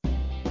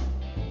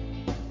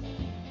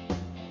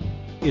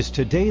Is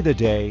today the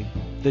day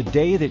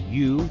that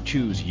you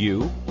choose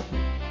you?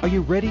 Are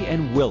you ready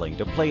and willing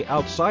to play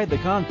outside the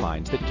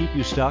confines that keep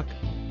you stuck?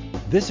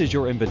 This is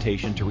your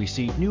invitation to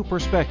receive new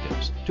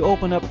perspectives, to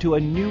open up to a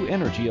new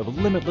energy of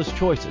limitless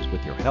choices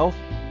with your health,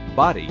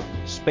 body,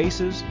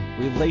 spaces,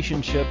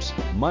 relationships,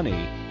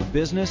 money,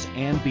 business,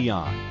 and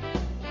beyond.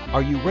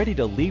 Are you ready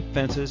to leap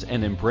fences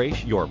and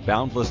embrace your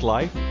boundless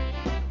life?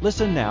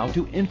 Listen now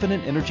to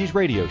Infinite Energies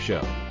Radio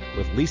Show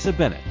with Lisa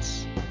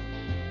Bennett.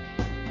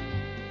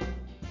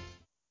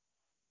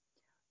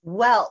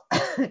 Well,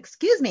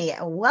 excuse me.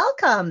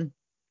 Welcome,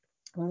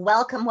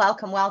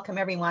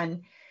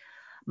 everyone.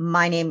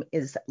 My name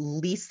is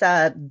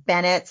Lisa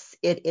Bennett.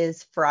 It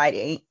is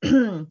Friday,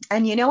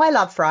 and you know I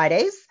love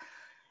Fridays.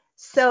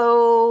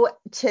 So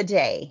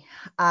today,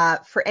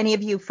 for any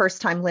of you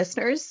first-time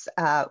listeners,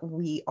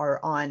 we are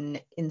on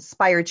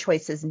Inspired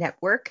Choices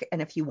Network,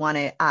 and if you want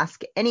to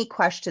ask any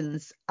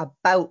questions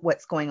about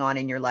what's going on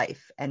in your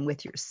life and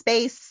with your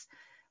space,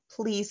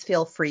 please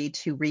feel free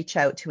to reach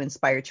out to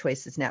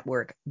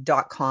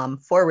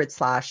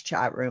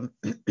inspiredchoicesnetwork.com/chat room.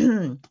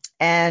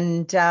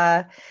 And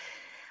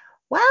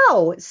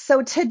wow,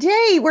 so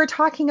today we're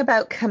talking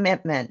about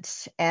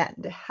commitment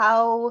and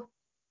how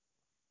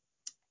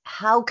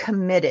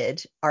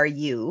committed are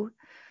you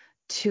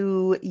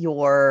to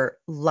your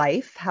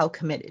life? How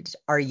committed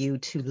are you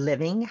to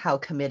living? How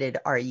committed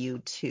are you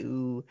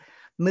to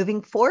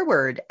moving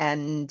forward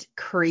and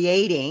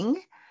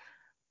creating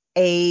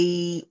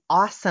a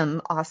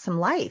awesome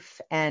life?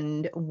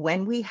 And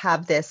when we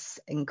have this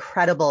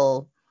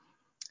incredible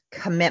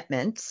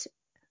commitment,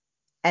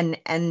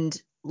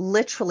 and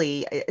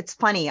literally, it's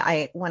funny,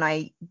 when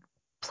I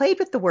played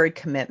with the word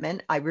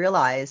commitment, I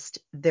realized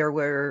there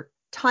were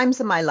times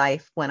in my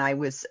life when I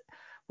was,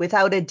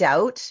 without a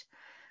doubt,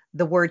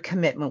 the word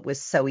commitment was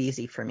so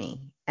easy for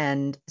me.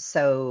 And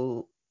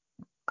so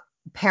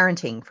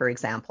parenting, for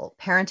example,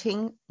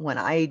 when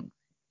I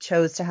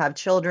chose to have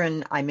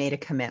children, I made a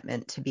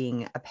commitment to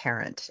being a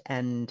parent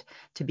and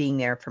to being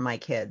there for my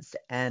kids.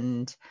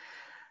 And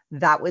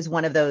that was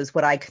one of those,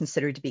 what I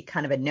consider to be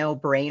kind of a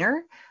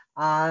no-brainer.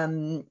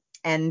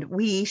 And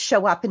we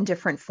show up in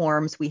different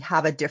forms. We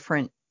have a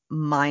different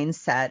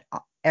mindset,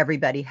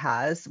 everybody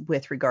has,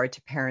 with regard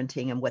to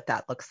parenting and what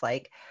that looks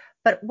like.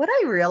 But what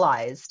I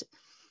realized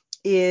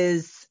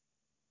is,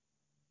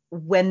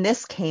 when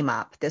this came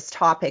up, this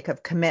topic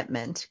of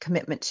commitment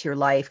to your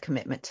life,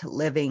 commitment to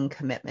living,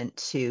 commitment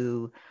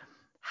to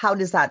how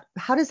does that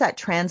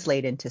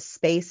translate into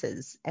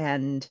spaces?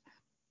 And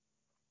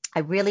I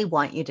really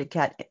want you to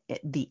get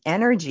the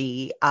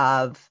energy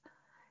of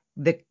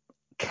the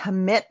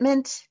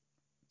commitment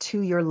to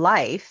your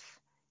life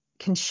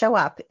can show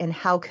up in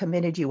how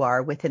committed you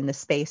are within the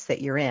space that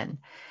you're in.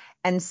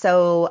 And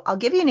so I'll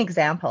give you an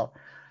example.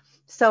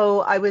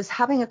 So I was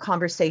having a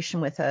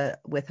conversation with a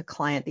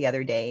client the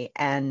other day,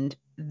 and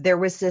there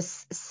was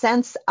this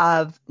sense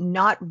of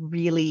not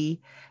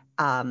really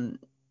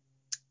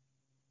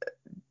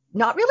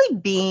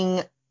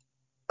being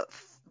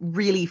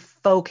really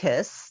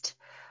focused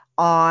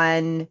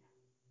on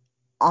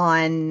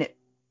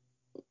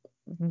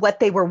what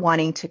they were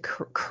wanting to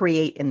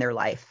create in their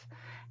life.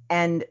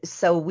 And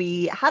so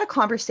we had a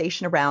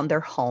conversation around their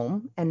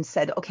home and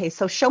said, okay,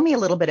 so show me a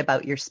little bit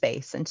about your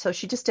space. And so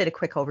she just did a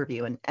quick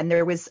overview. And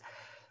there was,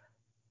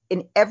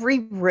 in every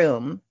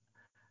room,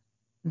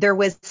 there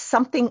was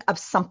something of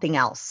something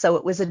else. So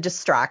it was a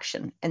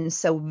distraction. And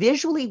so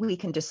visually, we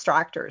can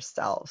distract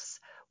ourselves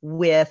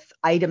with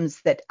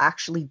items that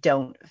actually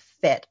don't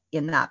fit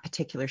in that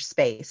particular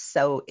space.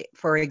 So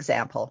for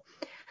example,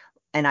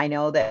 and I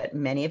know that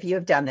many of you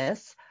have done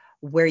this,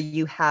 where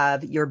you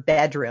have your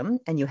bedroom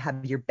and you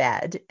have your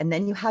bed, and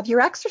then you have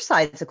your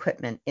exercise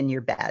equipment in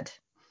your bed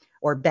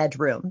or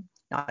bedroom,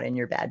 not in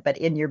your bed, but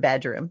in your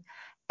bedroom.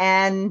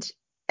 And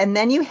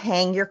then you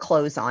hang your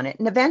clothes on it.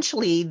 And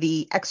eventually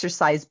the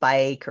exercise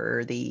bike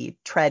or the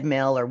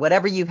treadmill or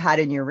whatever you've had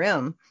in your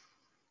room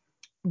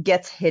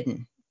gets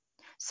hidden.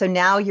 So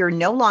now you're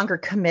no longer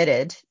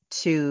committed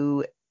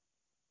to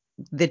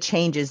the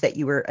changes that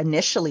you were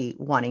initially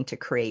wanting to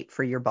create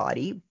for your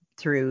body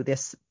through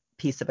this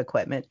piece of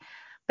equipment.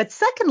 But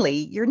secondly,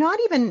 you're not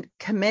even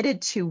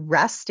committed to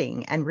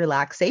resting and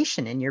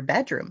relaxation in your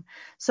bedroom.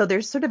 So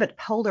there's sort of a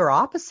polar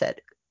opposite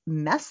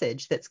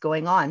message that's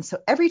going on. So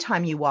every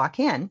time you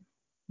walk in,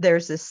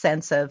 there's this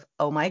sense of,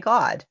 oh my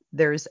God,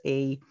 there's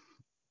a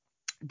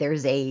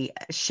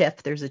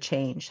shift, there's a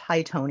change.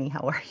 Hi, Tony,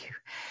 how are you?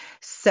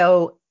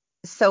 So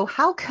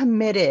how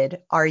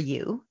committed are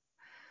you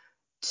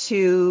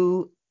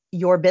to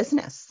your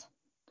business?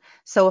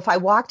 So if I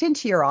walked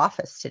into your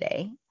office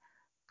today,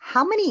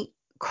 how many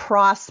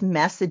cross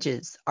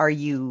messages are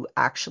you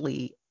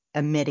actually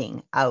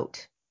emitting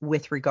out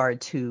with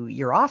regard to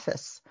your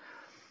office?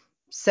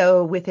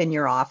 So within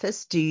your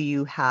office, do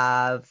you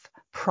have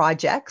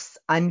projects,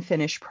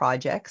 unfinished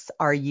projects?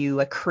 Are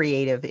you a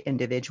creative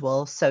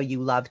individual? So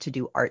you love to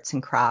do arts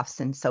and crafts.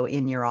 And so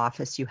in your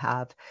office, you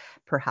have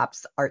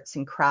perhaps arts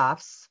and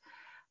crafts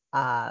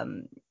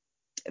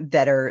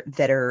that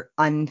are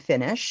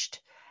unfinished.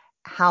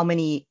 how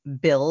many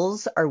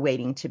bills are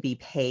waiting to be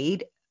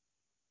paid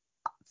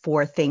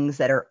for things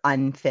that are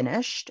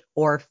unfinished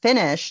or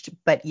finished,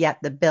 but yet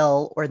the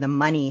bill or the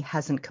money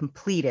hasn't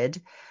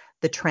completed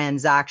the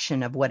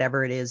transaction of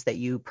whatever it is that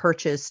you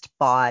purchased,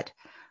 bought,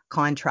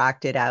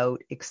 contracted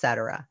out,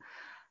 etc.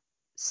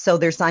 So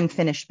there's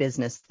unfinished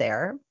business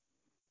there.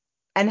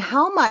 And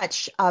how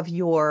much of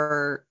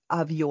your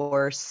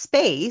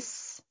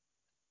space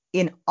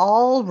in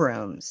all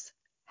rooms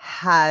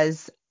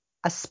has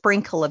a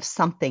sprinkle of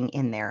something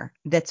in there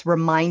that's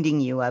reminding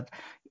you of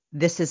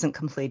this isn't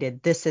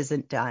completed, this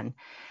isn't done.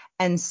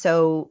 And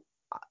so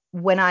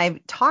when I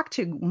talk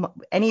to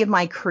any of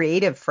my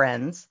creative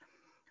friends,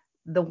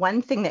 the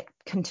one thing that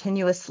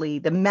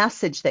the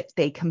message that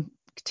they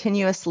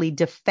continuously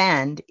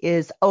defend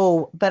is,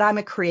 oh, but I'm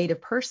a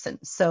creative person,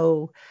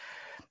 so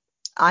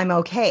I'm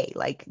okay.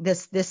 Like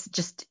this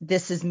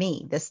is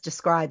me. This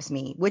describes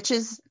me, which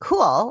is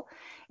cool,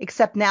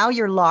 except now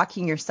you're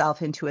locking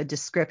yourself into a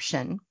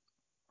description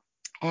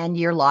and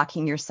you're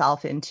locking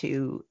yourself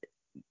into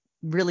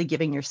really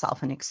giving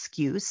yourself an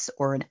excuse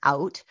or an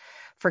out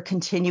for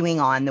continuing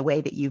on the way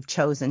that you've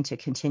chosen to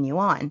continue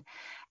on.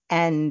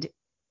 And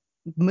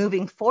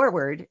moving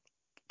forward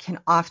can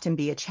often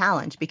be a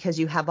challenge because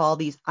you have all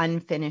these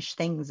unfinished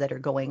things that are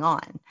going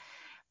on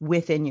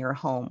within your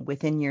home,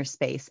 within your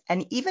space,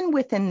 and even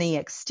within the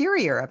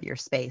exterior of your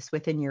space,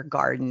 within your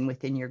garden,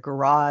 within your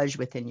garage,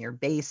 within your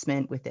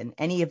basement, within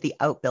any of the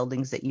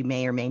outbuildings that you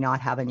may or may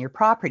not have on your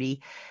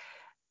property.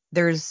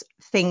 There's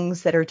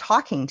things that are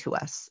talking to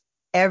us.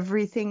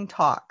 Everything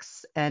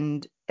talks.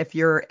 And if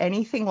you're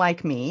anything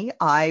like me,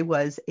 I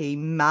was a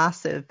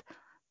massive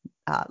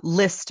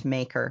list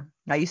maker.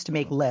 I used to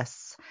make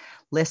lists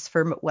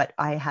for what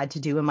I had to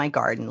do in my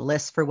garden,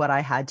 lists for what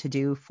I had to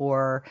do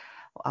for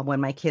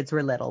when my kids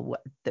were little,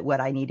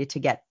 what I needed to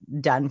get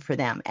done for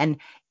them.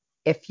 And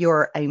if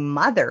you're a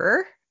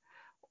mother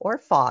or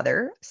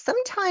father,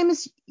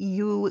 sometimes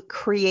you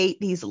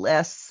create these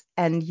lists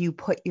and you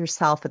put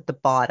yourself at the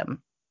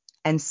bottom.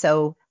 And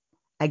so,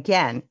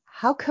 again,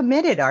 how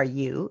committed are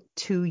you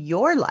to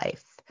your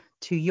life,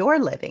 to your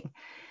living?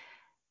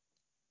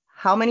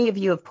 How many of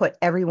you have put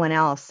everyone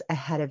else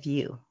ahead of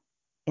you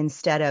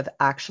instead of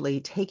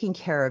actually taking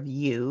care of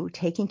you,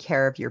 taking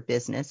care of your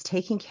business,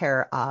 taking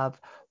care of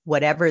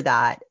whatever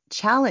that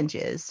challenge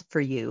is for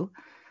you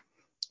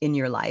in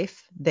your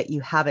life that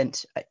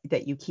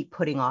you keep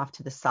putting off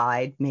to the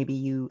side? Maybe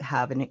you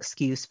have an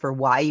excuse for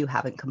why you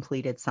haven't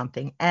completed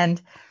something.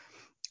 And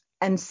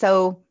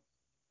so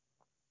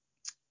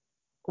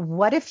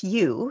what if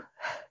you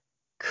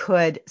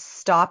could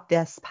stop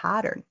this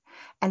pattern?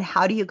 And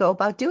how do you go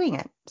about doing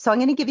it? So I'm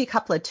going to give you a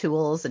couple of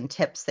tools and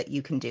tips that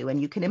you can do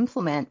and you can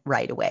implement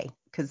right away,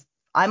 because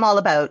I'm all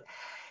about,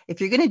 if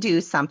you're going to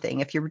do something,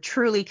 if you're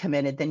truly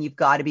committed, then you've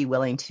got to be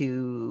willing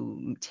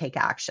to take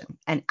action.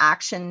 And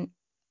action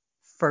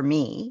for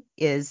me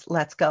is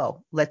let's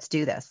go. Let's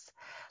do this.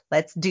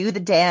 Let's do the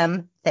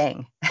damn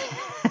thing.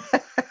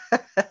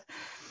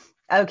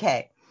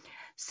 Okay.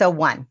 So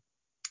one,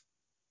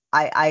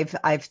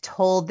 I've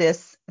told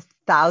this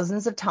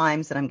thousands of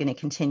times, and I'm going to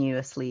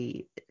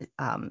continuously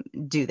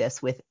do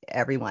this with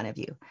every one of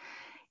you,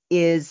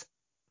 is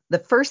the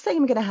first thing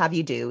I'm going to have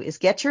you do is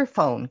get your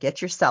phone,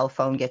 get your cell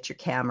phone, get your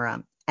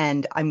camera,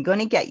 and I'm going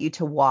to get you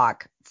to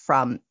walk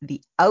from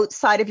the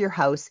outside of your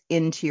house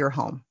into your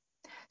home.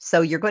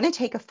 So you're going to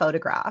take a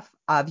photograph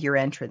of your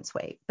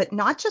entranceway, but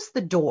not just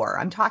the door.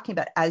 I'm talking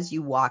about as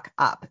you walk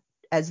up,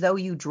 as though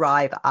you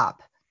drive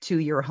up to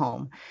your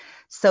home,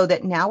 so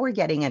that now we're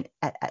getting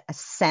a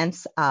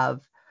sense of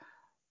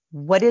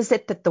what is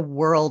it that the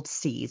world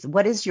sees?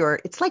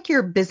 It's like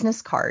your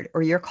business card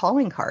or your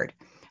calling card.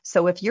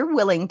 So if you're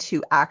willing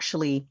to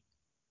actually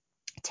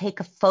take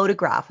a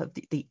photograph of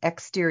the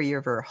exterior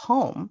of your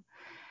home,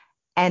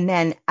 and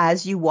then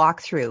as you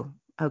walk through,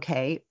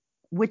 okay,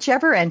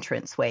 whichever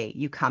entranceway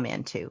you come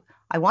into,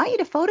 I want you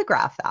to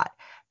photograph that,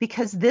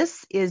 because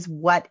this is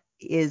what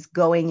is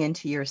going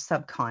into your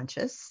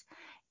subconscious.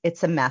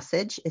 It's a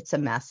message. It's a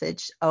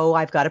message. Oh,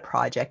 I've got a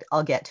project.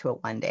 I'll get to it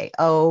one day.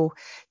 Oh,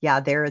 yeah,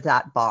 there's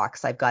that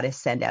box I've got to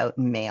send out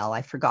in mail.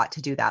 I forgot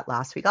to do that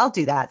last week. I'll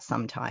do that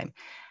sometime.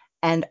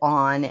 And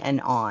on and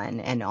on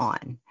and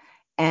on.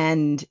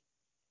 And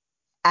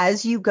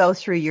as you go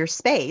through your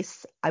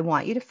space, I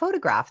want you to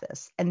photograph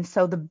this. And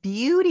so the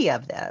beauty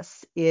of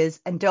this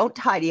is, and don't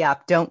tidy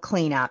up, don't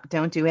clean up,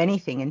 don't do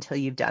anything until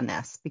you've done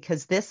this,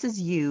 because this is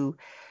you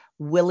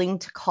willing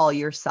to call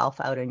yourself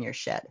out on your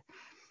shit.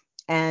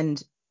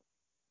 And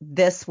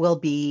this will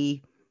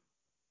be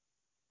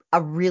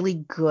a really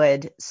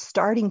good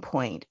starting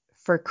point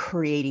for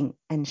creating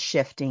and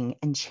shifting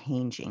and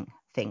changing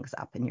things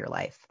up in your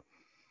life.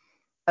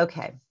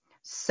 Okay,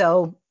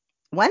 so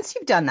once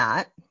you've done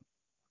that,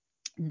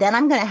 then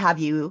I'm going to have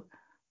you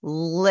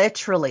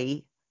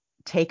literally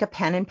take a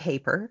pen and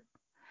paper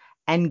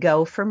and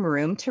go from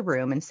room to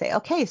room and say,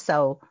 okay,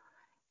 so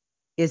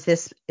is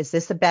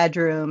this a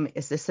bedroom?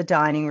 Is this a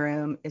dining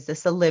room? Is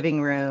this a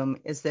living room?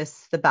 Is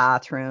this the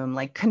bathroom?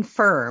 Like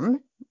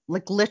confirm,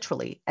 like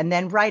literally, and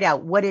then write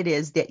out what it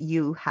is that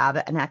you have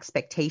an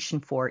expectation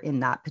for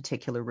in that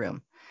particular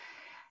room.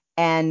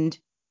 And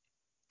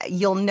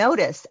you'll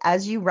notice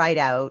as you write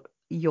out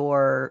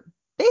your,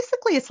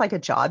 basically it's like a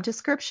job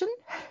description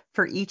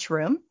for each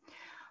room.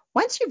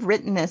 Once you've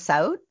written this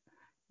out,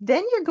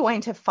 then you're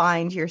going to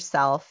find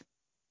yourself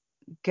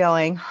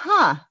going,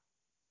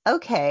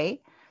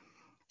 okay.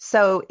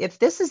 So if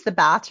this is the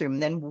bathroom,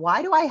 then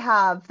why do I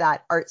have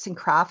that arts and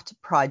craft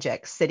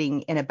project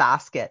sitting in a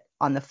basket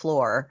on the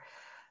floor?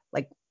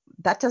 Like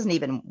that doesn't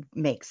even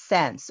make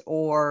sense.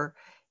 Or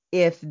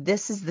if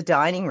this is the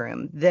dining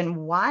room, then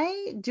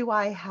why do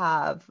I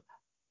have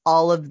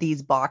all of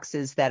these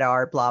boxes that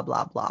are blah,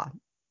 blah, blah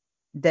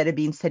that have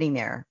been sitting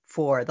there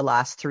for the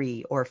last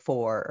 3 or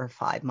 4 or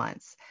 5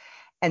 months?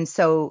 And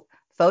so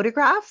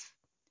photograph,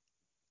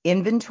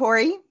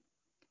 inventory.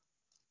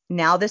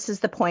 Now this is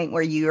the point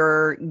where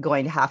you're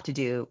going to have to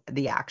do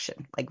the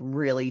action, like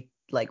really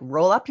like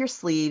roll up your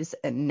sleeves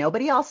and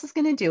nobody else is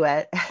going to do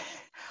it.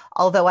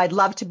 Although I'd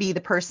love to be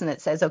the person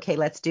that says, okay,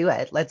 let's do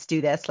it. Let's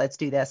do this. Let's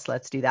do this.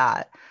 Let's do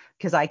that.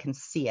 Because I can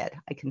see it.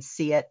 I can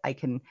see it. I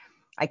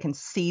can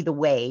see the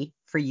way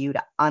for you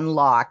to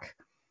unlock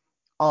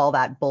all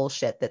that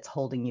bullshit that's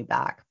holding you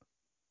back.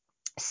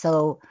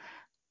 So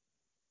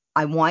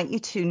I want you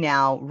to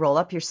now roll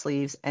up your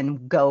sleeves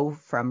and go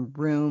from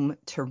room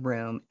to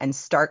room and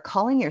start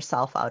calling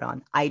yourself out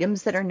on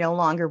items that are no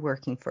longer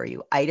working for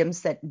you,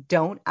 items that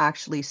don't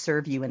actually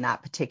serve you in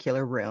that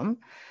particular room,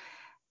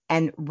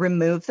 and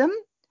remove them,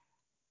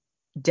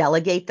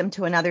 delegate them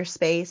to another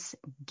space,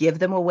 give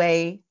them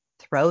away,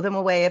 throw them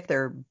away if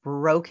they're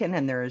broken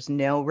and there's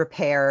no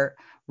repair,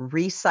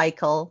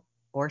 recycle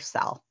or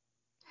sell.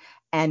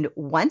 And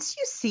once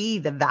you see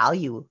the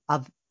value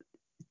of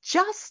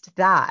just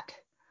that,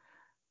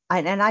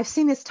 and I've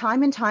seen this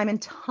time and time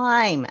and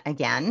time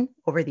again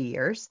over the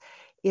years,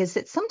 is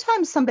that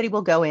sometimes somebody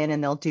will go in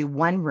and they'll do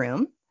one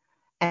room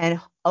and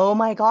oh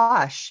my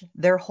gosh,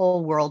 their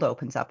whole world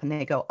opens up and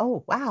they go,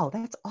 oh, wow,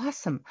 that's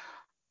awesome.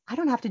 I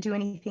don't have to do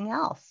anything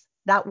else.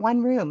 That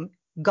one room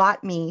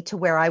got me to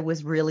where I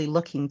was really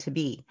looking to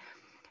be.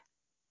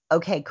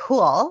 Okay,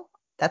 cool.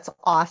 That's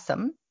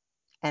awesome.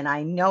 And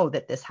I know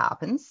that this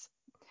happens,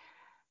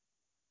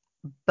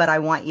 but I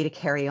want you to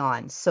carry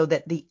on so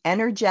that the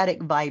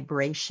energetic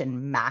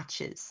vibration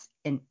matches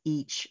in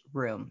each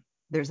room.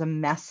 There's a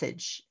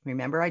message.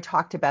 Remember, I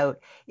talked about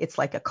it's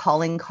like a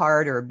calling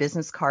card or a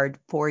business card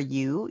for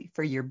you,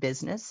 for your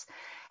business,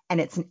 and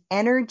it's an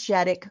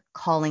energetic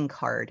calling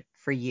card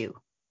for you.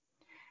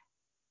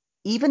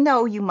 Even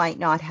though you might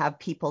not have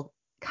people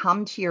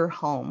come to your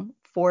home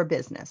for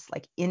business,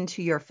 like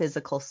into your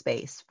physical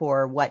space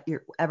for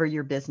whatever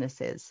your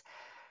business is,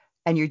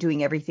 and you're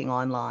doing everything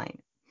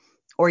online,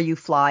 or you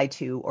fly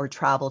to or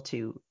travel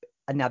to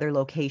another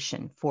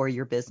location for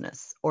your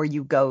business, or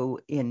you go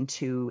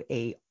into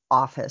a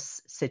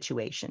office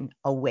situation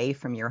away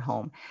from your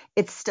home,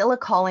 it's still a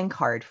calling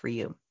card for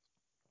you.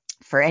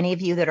 For any of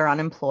you that are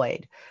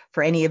unemployed,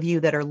 for any of you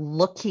that are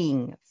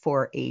looking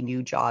for a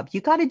new job, you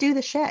got to do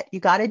the shit. You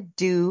got to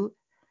do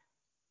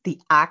the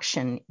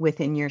action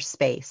within your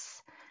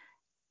space.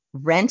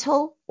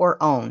 Rental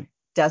or own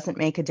doesn't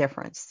make a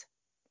difference,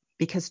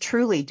 because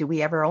truly, do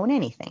we ever own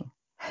anything?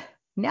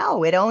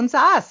 No, it owns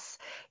us.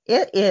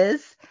 It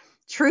is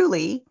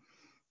truly,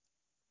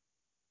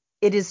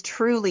 it is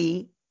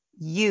truly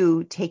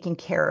you taking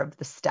care of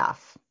the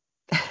stuff.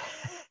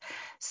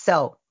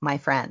 So, my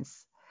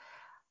friends,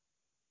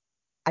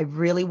 I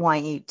really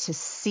want you to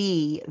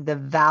see the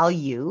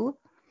value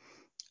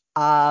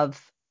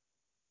of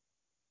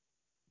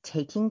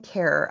taking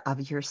care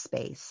of your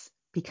space,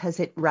 because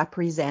it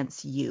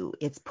represents you.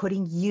 It's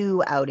putting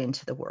you out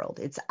into the world.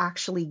 It's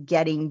actually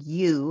getting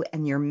you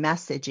and your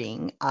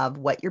messaging of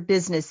what your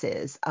business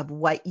is, of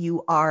what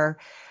you are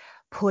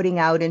putting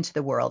out into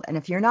the world. And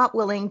if you're not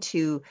willing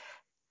to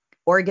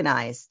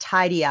organize,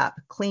 tidy up,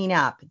 clean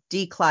up,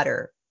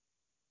 declutter,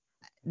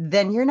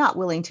 then you're not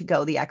willing to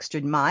go the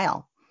extra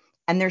mile.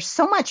 And there's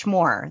so much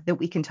more that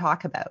we can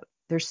talk about.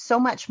 There's so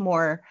much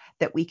more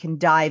that we can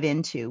dive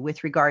into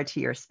with regard to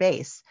your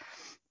space.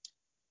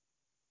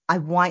 I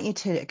want you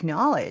to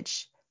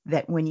acknowledge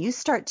that when you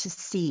start to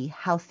see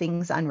how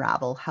things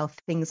unravel, how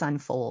things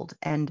unfold,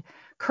 and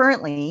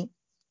currently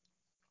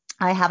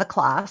I have a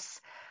class,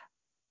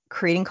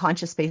 Creating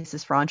Conscious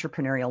Spaces for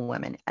Entrepreneurial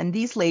Women, and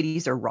these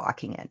ladies are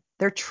rocking it.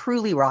 They're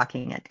truly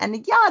rocking it.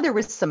 And yeah, there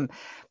was some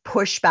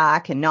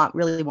pushback and not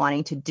really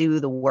wanting to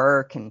do the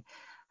work,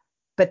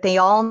 but they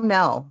all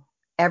know,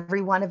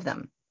 every one of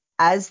them,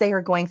 as they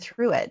are going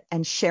through it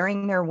and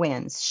sharing their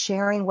wins,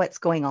 sharing what's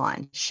going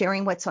on,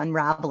 sharing what's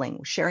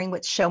unraveling, sharing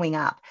what's showing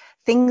up,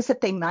 things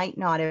that they might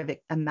not have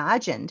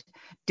imagined.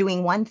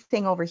 Doing one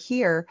thing over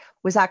here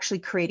was actually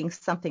creating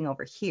something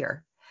over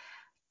here.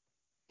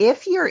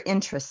 If you're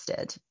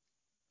interested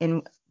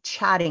in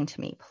chatting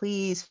to me,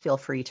 please feel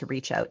free to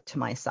reach out to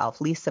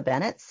myself, Lisa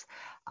Bennetts.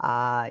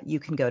 You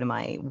can go to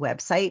my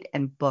website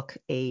and book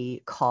a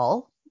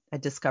call, a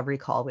discovery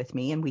call with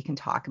me, and we can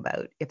talk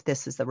about if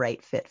this is the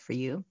right fit for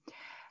you.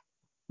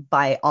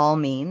 By all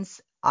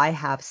means, I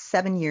have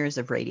 7 years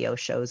of radio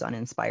shows on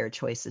Inspired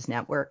Choices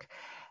Network.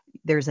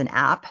 There's an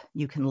app.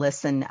 You can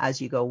listen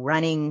as you go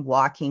running,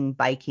 walking,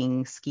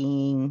 biking,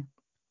 skiing.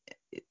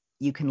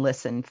 You can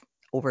listen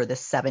over the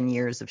 7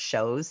 years of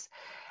shows.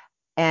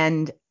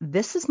 And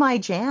this is my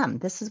jam.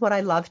 This is what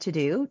I love to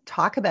do.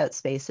 Talk about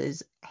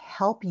spaces,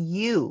 help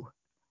you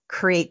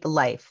create the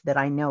life that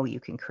I know you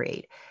can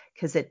create,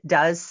 because it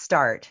does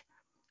start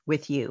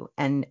with you.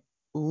 And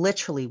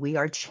literally, we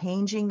are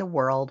changing the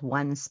world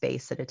one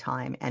space at a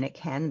time. And it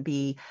can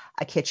be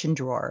a kitchen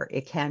drawer.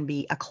 It can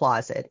be a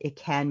closet. It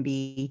can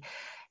be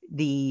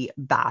the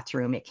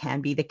bathroom. It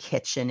can be the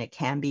kitchen. It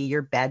can be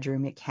your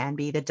bedroom. It can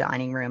be the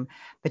dining room.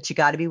 But you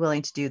got to be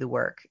willing to do the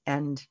work.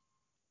 And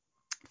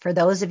for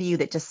those of you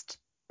that just,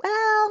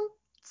 well,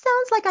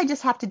 sounds like I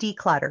just have to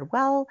declutter.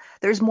 Well,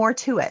 there's more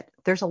to it.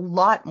 There's a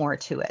lot more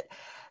to it.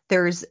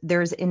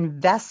 There's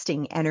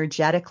investing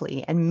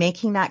energetically and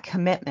making that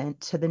commitment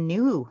to the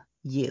new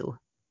you.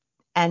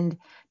 And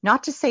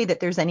not to say that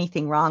there's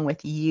anything wrong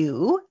with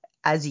you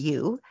as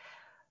you,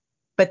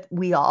 but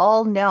we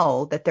all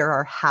know that there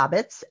are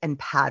habits and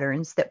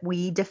patterns that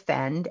we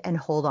defend and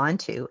hold on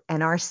to,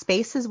 and our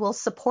spaces will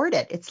support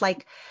it. It's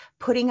like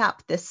putting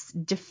up this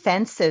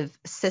defensive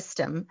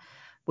system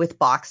with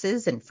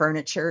boxes and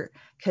furniture,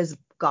 because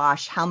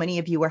gosh, how many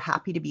of you are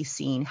happy to be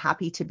seen,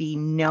 happy to be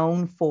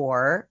known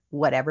for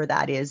whatever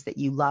that is that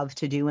you love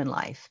to do in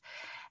life?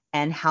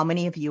 And how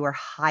many of you are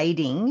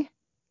hiding,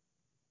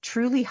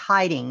 truly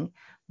hiding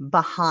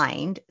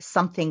behind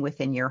something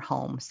within your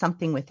home,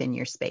 something within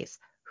your space?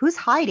 Who's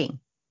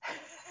hiding?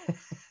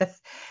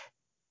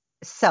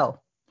 So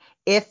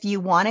if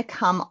you want to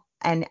come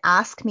and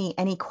ask me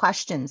any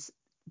questions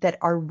that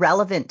are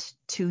relevant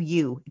to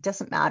you, it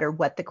doesn't matter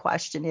what the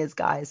question is,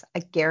 guys. I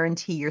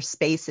guarantee your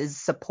space is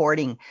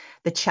supporting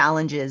the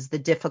challenges, the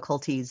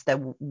difficulties,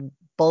 the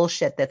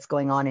bullshit that's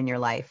going on in your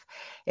life.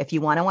 If you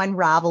want to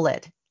unravel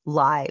it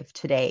live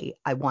today,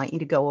 I want you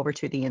to go over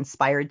to the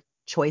Inspired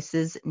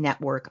Choices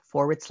Network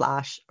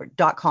 .com/chat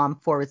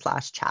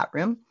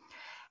room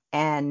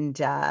and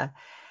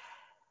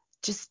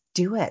just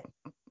do it.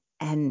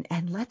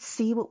 And let's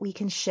see what we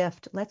can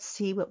shift. Let's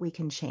see what we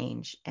can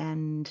change.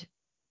 And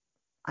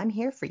I'm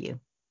here for you,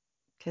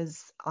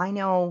 because I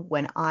know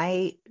when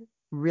I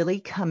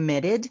really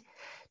committed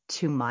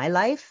to my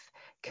life,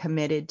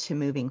 committed to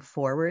moving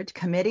forward,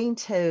 committing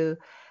to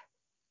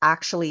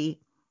actually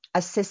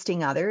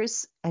assisting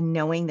others, and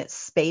knowing that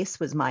space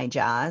was my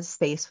jazz,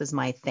 space was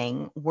my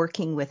thing,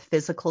 working with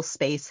physical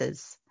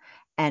spaces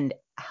and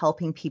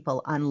helping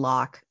people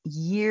unlock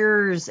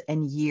years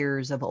and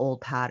years of old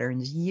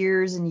patterns,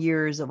 years and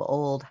years of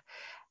old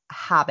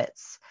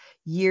habits,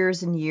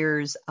 years and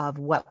years of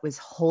what was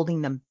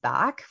holding them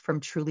back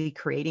from truly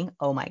creating.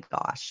 Oh my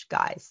gosh,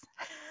 guys,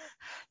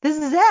 this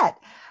is it.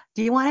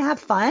 Do you want to have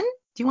fun?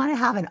 Do you want to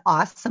have an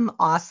awesome,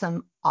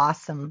 awesome,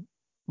 awesome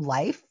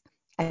life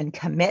and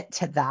commit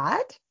to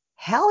that?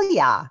 Hell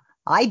yeah,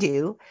 I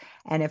do.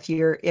 And if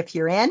you're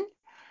in,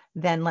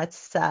 then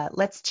let's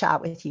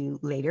chat with you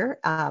later.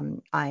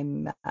 I'm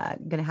going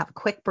to have a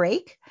quick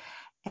break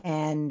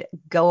and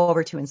go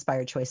over to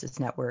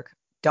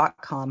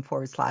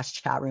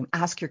inspiredchoicesnetwork.com/chat room.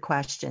 Ask your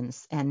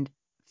questions and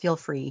feel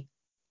free.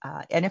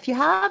 And if you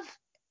have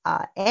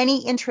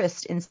any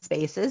interest in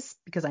spaces,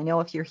 because I know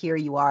if you're here,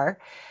 you are,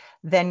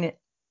 then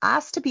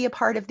ask to be a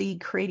part of the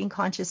Creating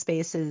Conscious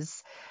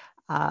Spaces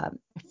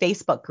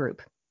Facebook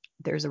group.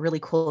 There's a really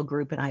cool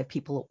group, and I have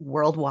people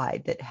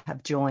worldwide that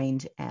have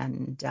joined,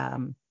 and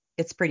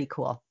it's pretty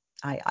cool.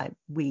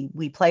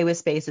 We play with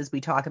spaces,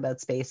 we talk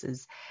about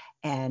spaces,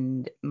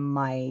 and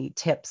my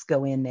tips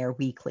go in there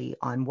weekly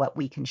on what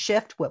we can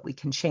shift, what we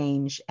can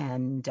change,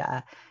 and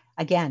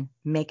again,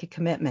 make a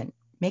commitment.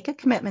 Make a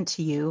commitment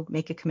to you,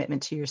 make a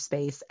commitment to your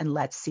space, and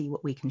let's see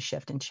what we can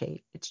shift and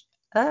change.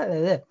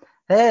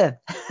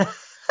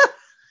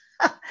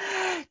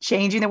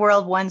 Changing the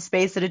world one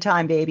space at a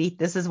time, baby.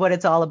 This is what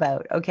it's all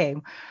about. Okay,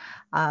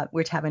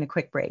 we're having a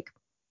quick break.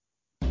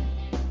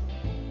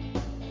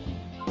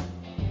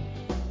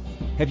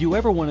 Have you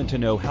ever wanted to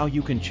know how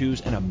you can choose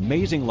an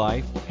amazing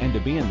life and to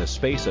be in the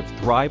space of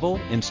thrival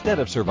instead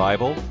of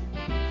survival?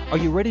 Are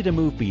you ready to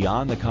move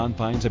beyond the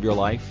confines of your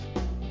life?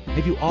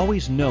 Have you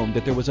always known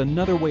that there was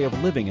another way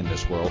of living in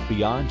this world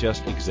beyond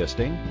just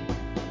existing?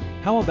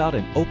 How about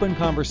an open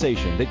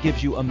conversation that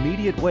gives you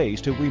immediate ways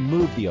to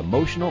remove the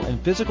emotional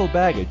and physical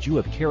baggage you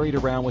have carried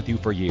around with you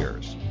for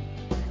years?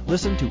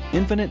 Listen to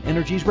Infinite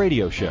Energies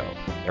Radio Show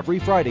every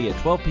Friday at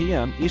 12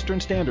 p.m. Eastern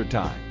Standard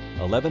Time,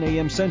 11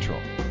 a.m.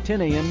 Central, 10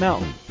 a.m.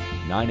 Mountain,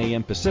 9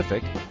 a.m.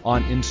 Pacific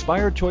on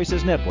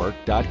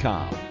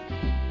InspiredChoicesNetwork.com.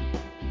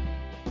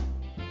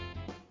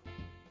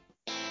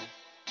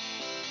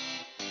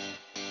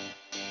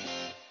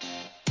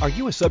 Are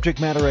you a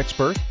subject matter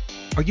expert?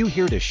 Are you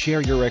here to share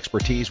your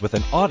expertise with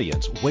an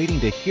audience waiting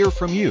to hear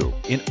from you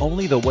in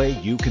only the way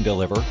you can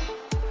deliver?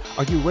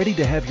 Are you ready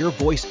to have your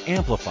voice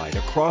amplified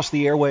across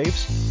the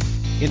airwaves?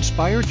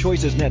 Inspired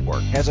Choices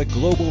Network has a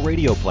global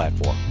radio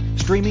platform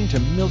streaming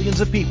to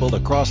millions of people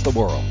across the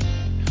world.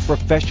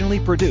 Professionally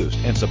produced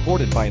and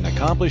supported by an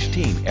accomplished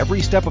team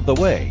every step of the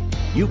way,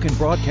 you can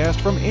broadcast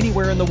from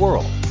anywhere in the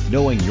world,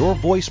 knowing your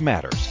voice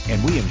matters,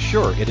 and we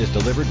ensure it is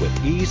delivered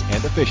with ease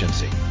and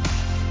efficiency.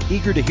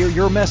 Eager to hear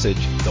your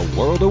message, the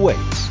world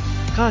awaits.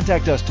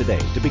 Contact us today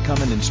to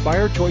become an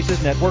Inspired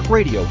Choices Network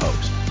radio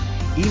host.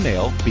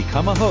 Email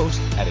become a host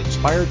at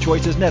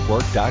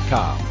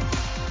inspiredchoicesnetwork.com.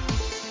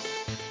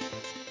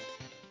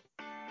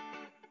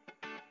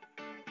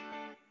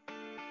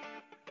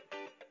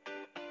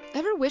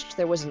 Ever wished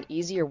there was an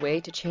easier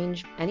way to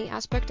change any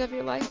aspect of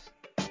your life?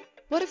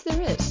 What if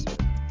there is?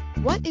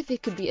 What if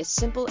it could be as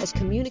simple as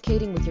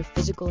communicating with your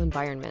physical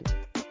environment?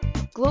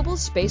 Global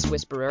space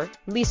whisperer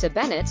Lisa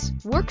Bennett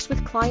works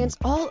with clients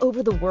all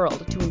over the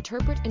world to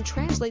interpret and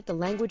translate the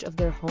language of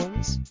their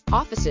homes,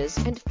 offices,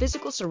 and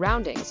physical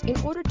surroundings in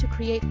order to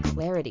create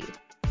clarity,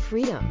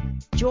 freedom,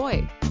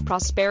 joy,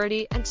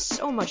 prosperity, and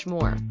so much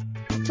more.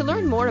 To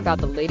learn more about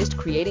the latest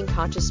Creating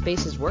Conscious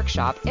Spaces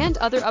workshop and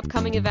other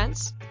upcoming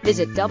events,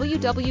 visit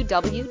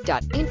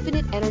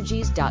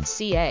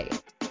www.infiniteenergies.ca.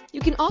 You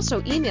can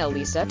also email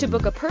Lisa to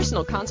book a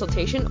personal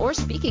consultation or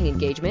speaking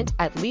engagement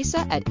at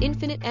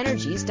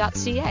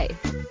lisa@infiniteenergies.ca.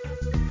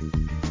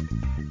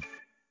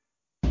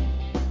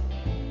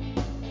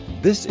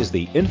 This is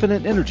the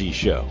Infinite Energy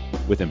Show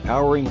with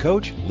empowering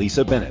coach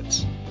Lisa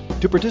Bennett.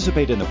 To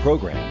participate in the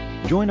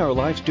program, join our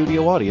live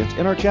studio audience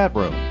in our chat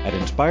room at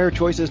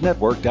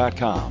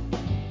inspiredchoicesnetwork.com.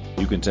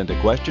 You can send a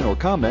question or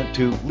comment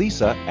to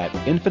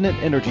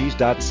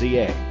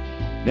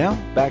lisa@infiniteenergies.ca. Now,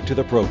 back to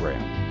the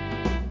program.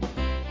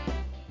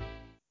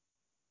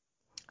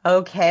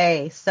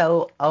 Okay,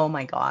 so oh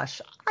my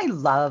gosh, I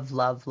love,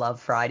 love, love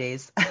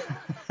Fridays.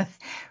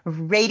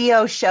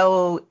 Radio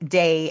show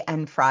day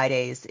and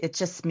Fridays. It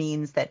just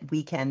means that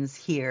weekends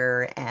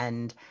here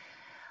and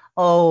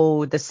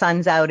oh, the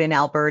sun's out in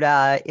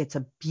Alberta. It's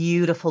a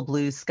beautiful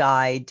blue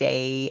sky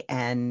day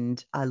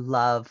and I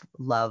love,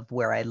 love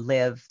where I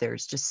live.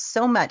 There's just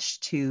so much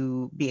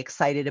to be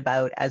excited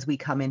about as we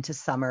come into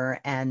summer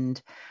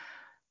and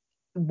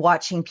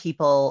watching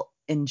people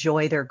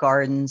enjoy their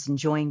gardens,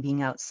 enjoying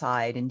being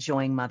outside,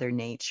 enjoying Mother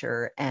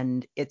Nature.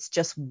 And it's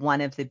just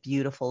one of the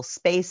beautiful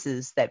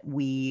spaces that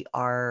we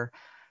are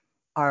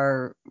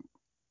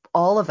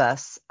all of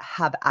us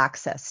have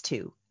access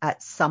to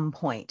at some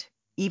point.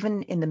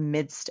 Even in the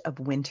midst of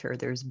winter,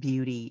 there's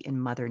beauty in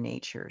Mother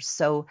Nature.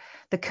 So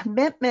the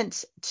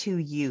commitment to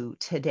you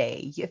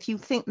today, if you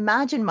think,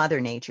 imagine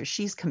Mother Nature,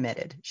 she's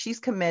committed.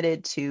 She's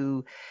committed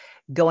to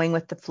going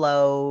with the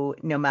flow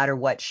no matter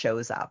what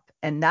shows up.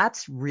 And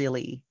that's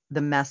really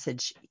the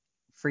message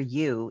for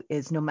you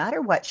is no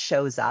matter what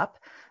shows up,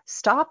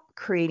 stop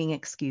creating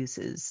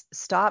excuses,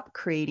 stop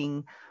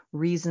creating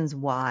reasons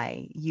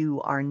why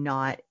you are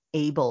not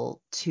able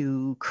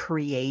to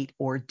create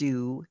or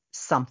do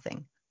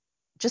something.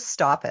 Just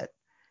stop it.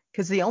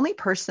 Because the only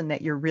person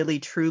that you're really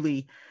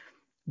truly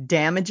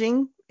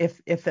damaging,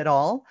 if at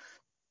all,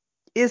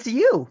 is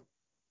you.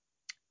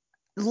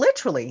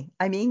 Literally.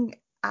 I mean,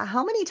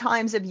 how many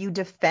times have you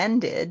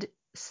defended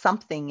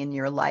something in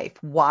your life,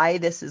 why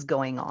this is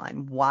going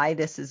on, why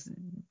this is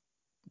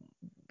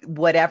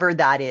whatever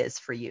that is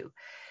for you?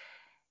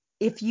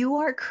 If you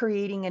are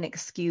creating an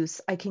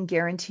excuse, I can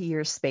guarantee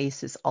your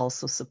space is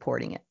also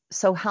supporting it.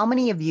 So how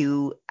many of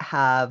you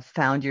have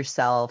found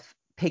yourself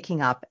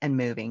picking up and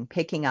moving,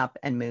 picking up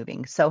and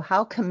moving? So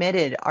how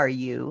committed are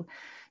you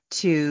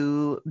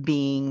to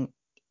being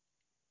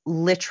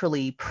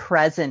literally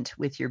present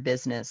with your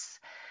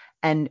business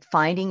and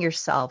finding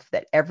yourself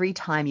that every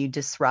time you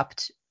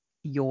disrupt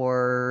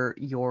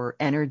your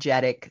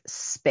energetic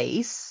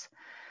space,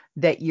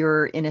 that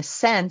you're in a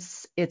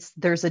sense,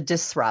 there's a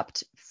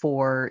disrupt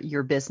for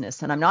your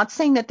business. And I'm not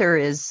saying that there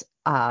is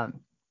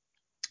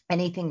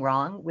anything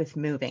wrong with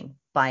moving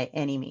by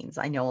any means.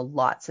 I know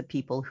lots of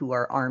people who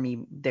are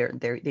Army,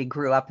 they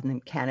grew up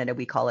in Canada,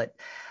 we call it,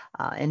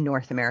 in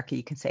North America,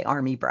 you can say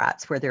Army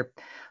brats, where their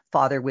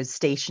father was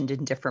stationed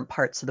in different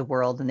parts of the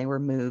world and they were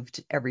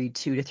moved every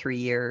 2 to 3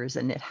 years.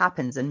 And it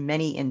happens in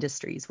many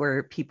industries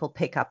where people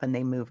pick up and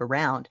they move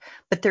around.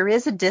 But there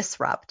is a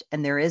disrupt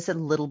and there is a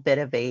little bit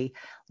of a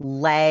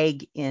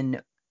lag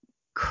in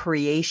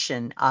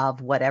creation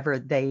of whatever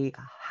they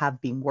have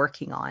been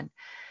working on.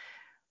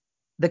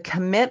 The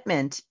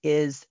commitment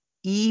is,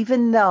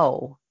 even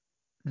though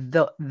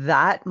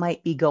that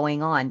might be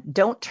going on,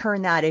 don't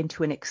turn that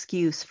into an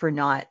excuse for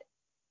not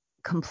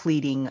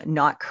completing,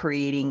 not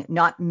creating,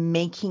 not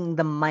making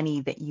the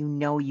money that you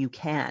know you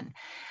can.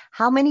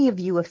 How many of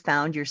you have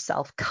found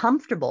yourself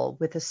comfortable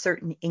with a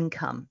certain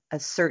income, a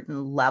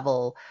certain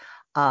level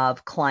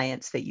of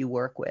clients that you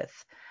work with?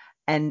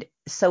 And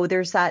so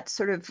there's that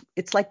sort of,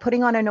 it's like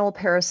putting on an old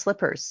pair of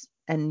slippers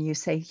and you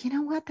say, you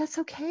know what, that's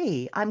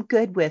okay. I'm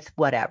good with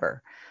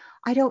whatever.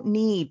 I don't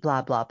need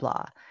blah, blah,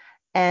 blah.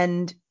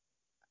 And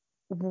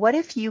what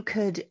if you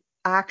could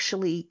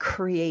actually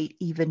create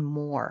even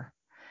more?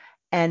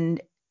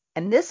 And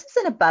this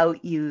isn't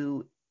about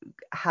you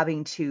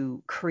having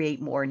to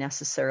create more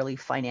necessarily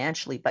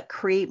financially, but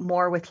create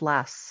more with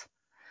less.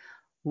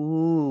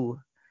 Ooh,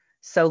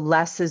 so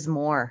less is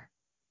more.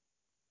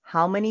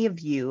 How many of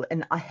you,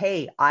 and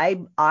hey,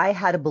 I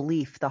had a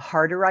belief, the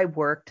harder I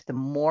worked, the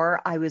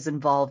more I was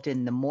involved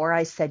in, the more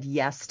I said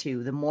yes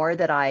to, the more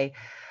that I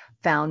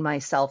found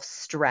myself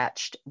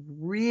stretched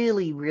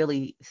really,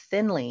 really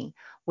thinly,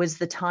 was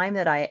the time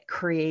that I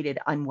created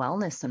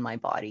unwellness in my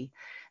body.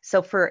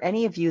 So for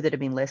any of you that have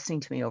been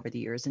listening to me over the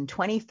years, in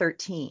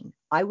 2013,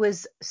 I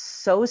was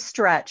so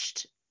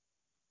stretched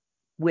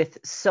with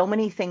so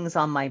many things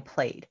on my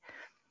plate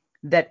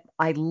that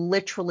I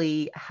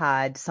literally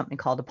had something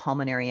called a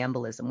pulmonary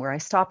embolism where I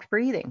stopped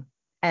breathing.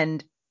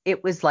 And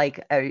it was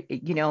like,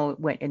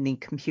 when in the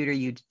computer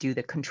you do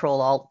the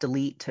Control Alt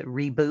Delete to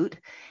reboot.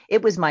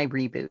 It was my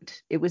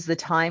reboot. It was the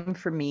time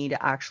for me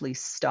to actually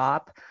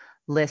stop,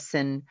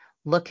 listen,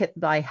 look at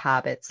my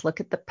habits, look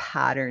at the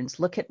patterns,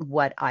 look at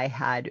what I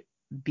had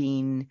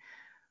been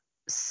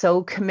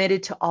so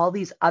committed to, all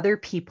these other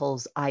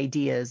people's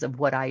ideas of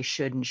what I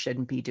should and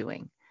shouldn't be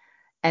doing.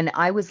 And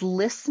I was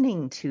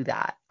listening to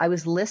that. I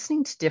was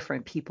listening to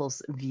different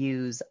people's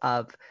views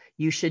of,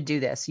 you should do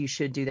this, you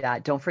should do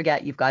that. Don't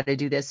forget, you've got to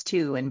do this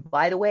too. And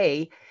by the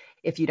way,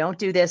 if you don't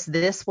do this,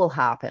 this will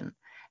happen.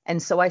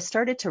 And so I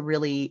started to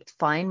really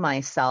find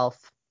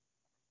myself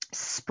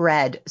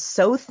spread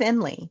so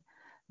thinly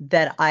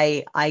that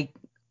I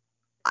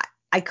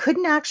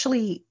couldn't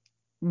actually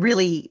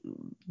really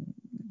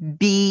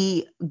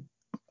be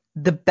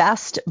the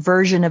best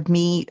version of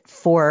me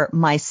for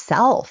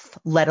myself,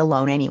 let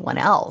alone anyone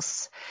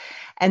else.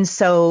 And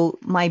so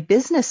my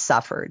business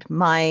suffered,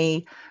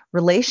 my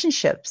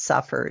relationship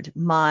suffered,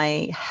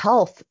 my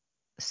health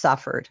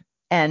suffered.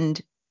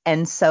 And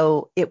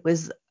so it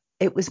was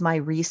my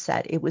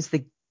reset. It was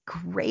the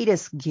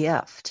greatest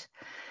gift,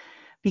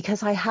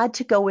 because I had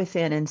to go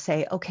within and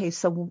say, okay,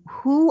 so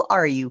who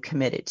are you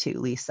committed to,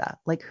 Lisa?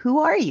 Like, who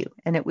are you?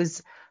 And it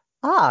was,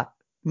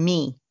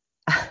 me.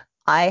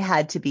 I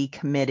had to be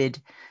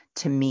committed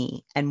to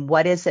me. And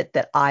what is it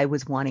that I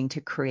was wanting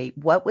to create?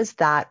 What was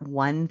that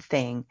one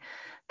thing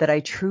that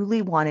I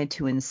truly wanted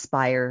to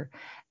inspire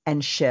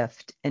and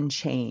shift and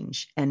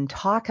change and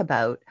talk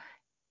about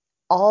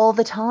all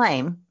the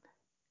time,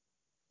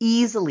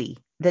 easily,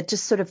 that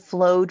just sort of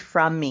flowed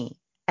from me?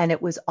 And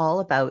it was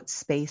all about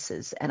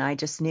spaces. And I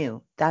just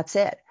knew, that's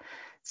it.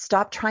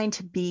 Stop trying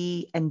to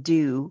be and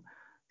do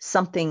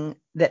something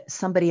that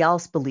somebody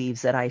else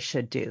believes that I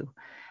should do,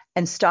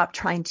 and stop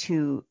trying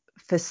to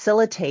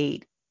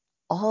facilitate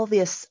all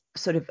these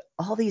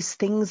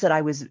things that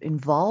I was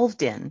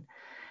involved in,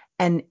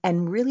 and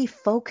really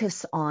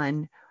focus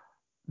on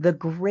the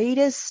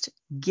greatest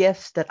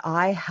gift that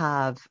I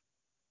have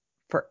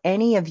for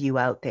any of you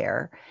out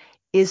there,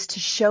 is to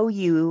show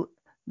you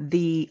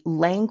the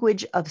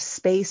language of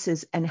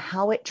spaces and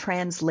how it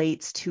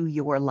translates to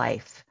your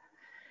life.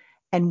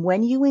 And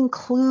when you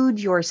include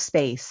your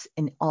space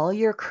in all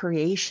your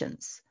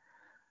creations,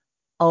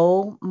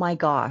 oh my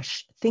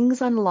gosh,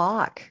 things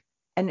unlock.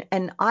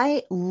 And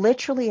I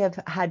literally have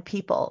had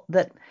people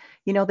that,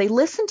 they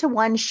listened to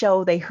one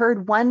show, they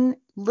heard one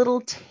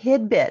little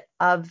tidbit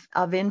of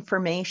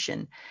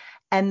information,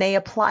 and they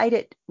applied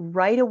it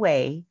right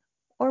away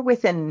or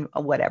within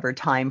a whatever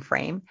time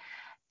frame.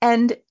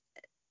 And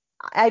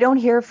I don't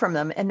hear from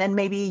them. And then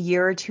maybe a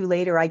year or two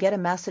later, I get a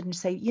message and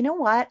say, you know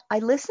what? I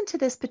listened to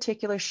this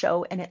particular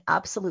show and it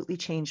absolutely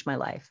changed my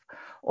life.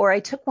 Or I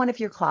took one of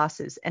your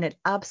classes and it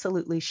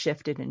absolutely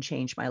shifted and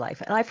changed my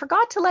life. And I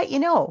forgot to let you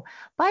know,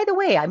 by the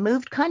way, I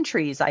moved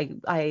countries.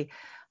 I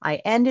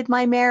ended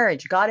my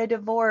marriage, got a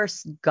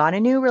divorce, got a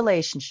new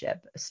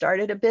relationship,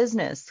 started a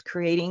business,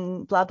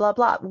 creating blah, blah,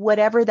 blah,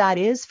 whatever that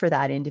is for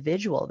that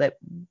individual,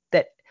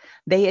 that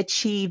they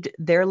achieved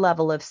their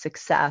level of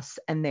success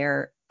and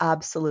they're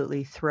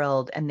absolutely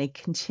thrilled and they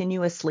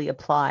continuously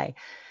apply.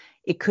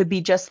 It could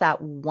be just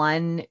that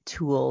one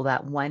tool,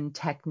 that one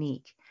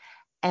technique.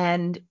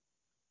 And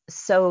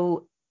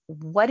so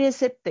what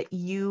is it that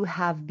you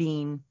have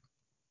been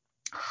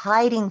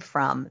hiding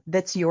from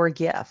that's your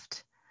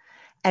gift?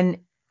 And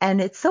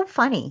it's so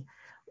funny,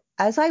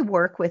 as I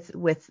work with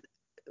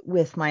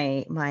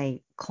my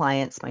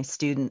clients, my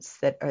students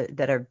that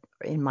are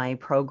in my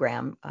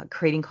program,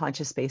 creating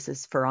conscious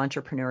spaces for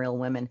entrepreneurial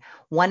women.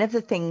 One of the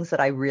things that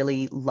I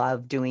really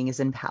love doing is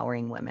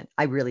empowering women.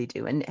 I really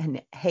do.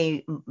 And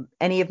hey,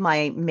 any of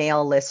my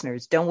male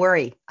listeners, don't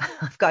worry,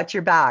 I've got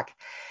your back.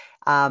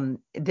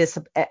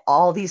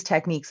 All these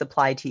techniques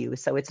apply to you.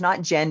 So it's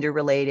not gender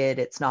related.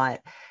 It's not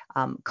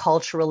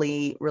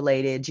culturally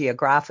related,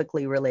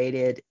 geographically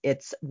related.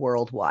 It's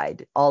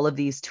worldwide. All of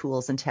these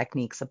tools and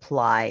techniques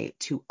apply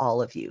to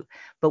all of you.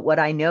 But what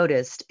I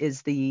noticed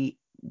is the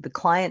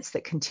clients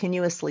that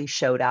continuously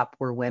showed up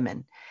were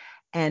women.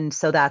 And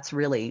so that's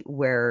really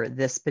where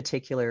this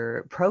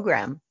particular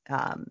program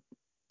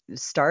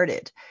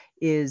started,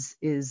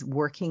 is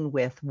working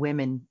with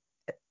women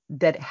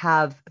that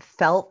have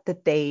felt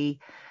that they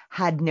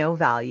had no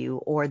value,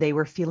 or they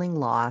were feeling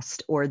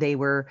lost, or they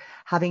were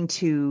having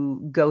to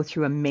go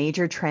through a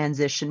major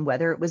transition,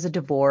 whether it was a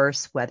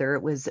divorce, whether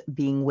it was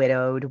being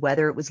widowed,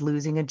 whether it was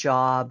losing a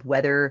job,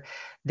 whether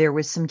there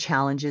was some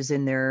challenges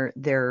in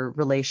their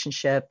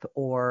relationship,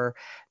 or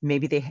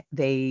maybe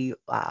they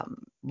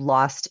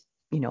lost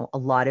a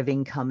lot of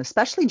income,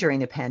 especially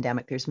during the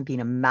pandemic. There's been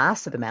a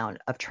massive amount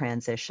of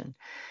transition.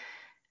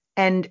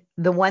 And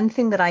the one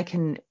thing that I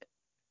can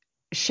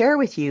share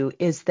with you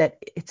is that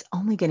it's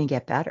only going to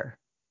get better.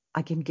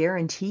 I can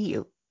guarantee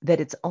you that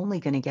it's only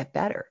going to get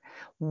better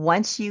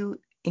once you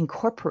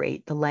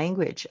incorporate the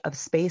language of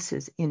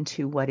spaces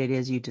into what it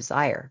is you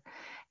desire.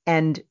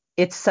 And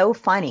it's so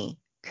funny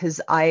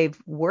because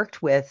I've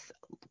worked with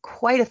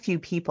quite a few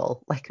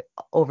people like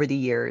over the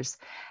years,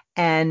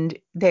 and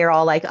they're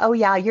all like, oh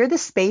yeah, you're the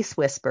space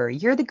whisperer.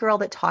 You're the girl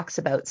that talks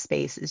about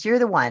spaces. You're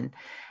the one.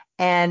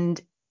 And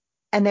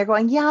they're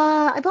going,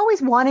 yeah, I've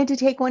always wanted to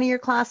take one of your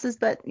classes,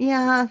 but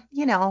yeah,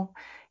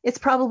 it's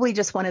probably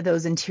just one of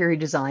those interior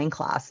design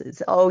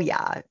classes. Oh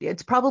yeah,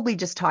 it's probably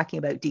just talking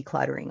about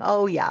decluttering.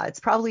 Oh yeah, it's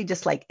probably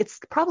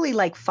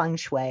like feng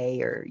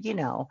shui, or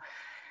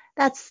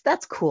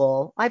that's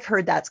cool. I've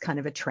heard that's kind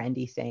of a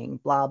trendy thing,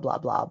 blah blah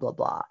blah blah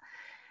blah.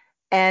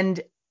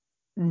 And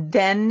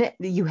then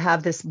you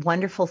have this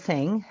wonderful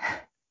thing,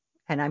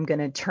 and I'm going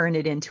to turn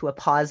it into a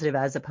positive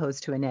as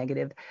opposed to a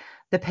negative.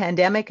 The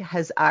pandemic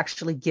has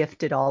actually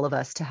gifted all of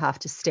us to have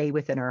to stay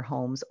within our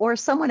homes, or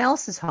someone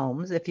else's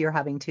homes if you're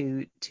having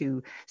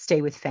to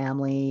stay with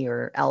family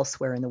or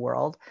elsewhere in the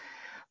world.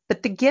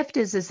 But the gift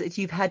is that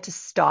you've had to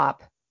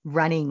stop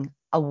running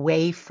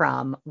away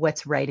from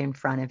what's right in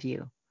front of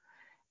you.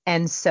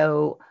 And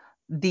so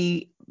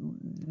the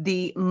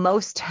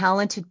most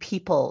talented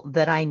people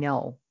that I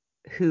know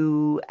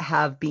who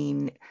have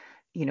been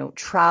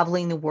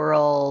traveling the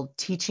world,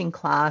 teaching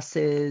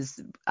classes,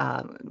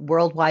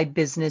 worldwide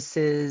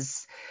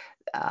businesses,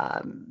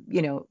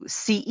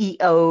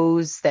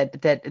 CEOs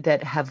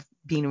that have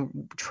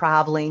been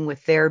traveling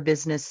with their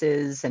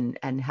businesses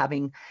and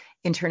having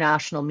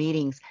international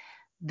meetings.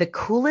 The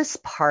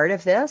coolest part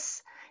of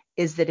this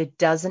is that it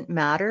doesn't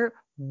matter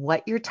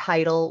what your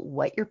title,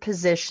 what your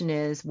position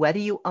is, whether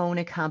you own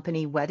a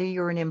company, whether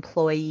you're an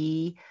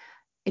employee,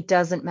 it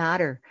doesn't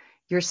matter.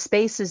 Your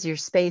space is your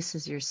space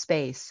is your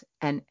space.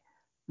 And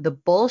the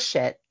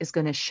bullshit is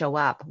going to show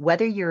up,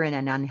 whether you're in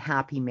an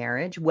unhappy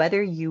marriage,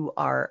 whether you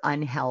are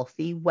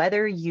unhealthy,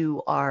 whether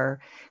you are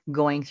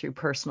going through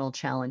personal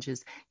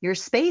challenges. Your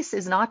space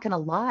is not going to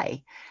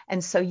lie.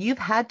 And so you've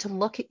had to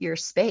look at your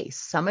space.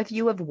 Some of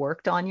you have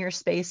worked on your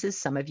spaces.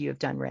 Some of you have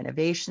done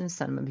renovations.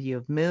 Some of you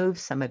have moved.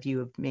 Some of you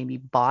have maybe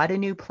bought a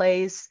new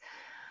place.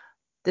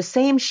 The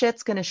same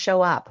shit's going to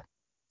show up.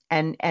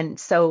 And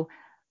so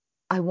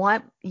I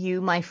want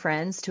you, my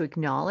friends, to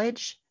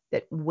acknowledge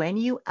that when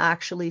you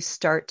actually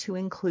start to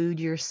include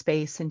your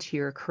space into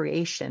your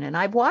creation, and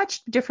I've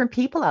watched different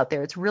people out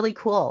there, it's really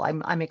cool.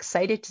 I'm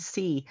excited to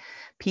see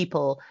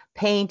people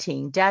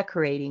painting,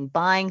 decorating,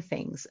 buying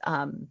things,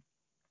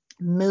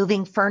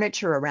 moving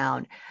furniture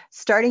around,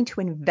 starting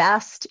to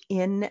invest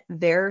in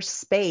their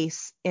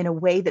space in a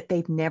way that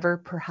they've never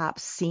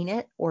perhaps seen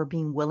it or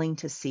being willing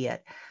to see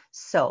it.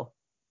 So,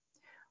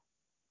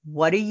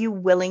 what are you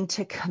willing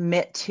to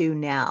commit to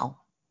now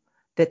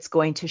that's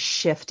going to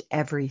shift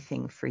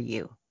everything for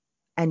you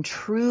and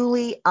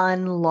truly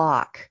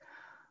unlock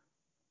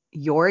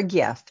your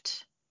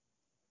gift,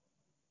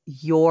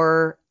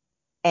 your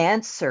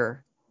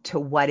answer to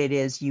what it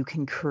is you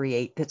can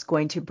create that's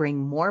going to bring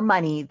more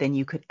money than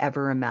you could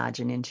ever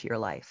imagine into your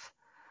life?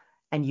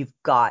 And you've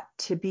got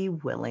to be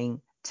willing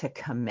to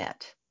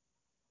commit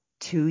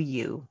to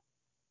you,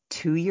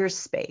 to your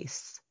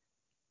space.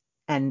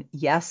 And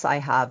yes, I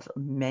have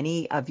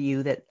many of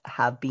you that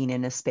have been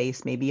in a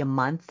space maybe a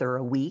month or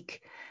a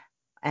week,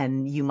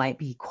 and you might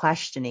be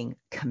questioning,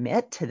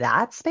 commit to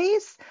that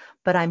space,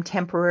 but I'm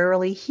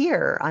temporarily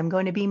here. I'm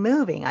going to be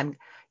moving.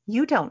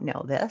 You don't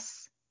know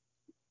this.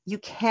 You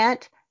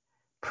can't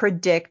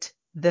predict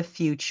the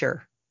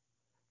future.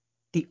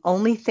 The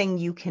only thing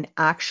you can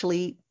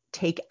actually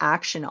take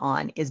action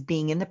on is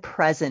being in the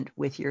present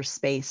with your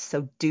space.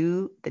 So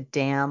do the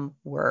damn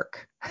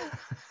work.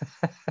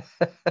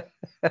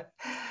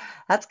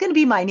 That's going to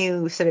be my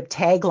new sort of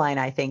tagline,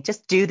 I think.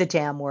 Just do the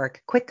damn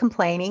work. Quit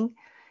complaining,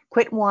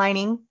 quit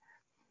whining,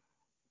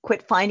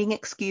 quit finding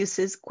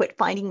excuses, quit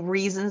finding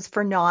reasons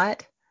for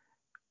not.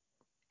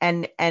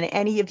 And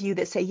any of you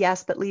that say,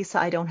 yes, but Lisa,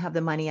 I don't have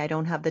the money, I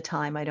don't have the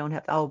time,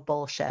 oh,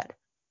 bullshit.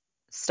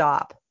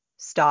 Stop.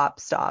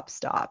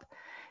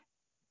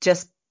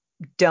 Just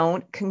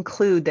don't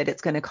conclude that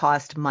it's going to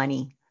cost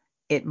money.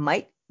 It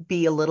might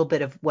be a little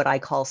bit of what I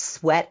call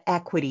sweat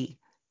equity.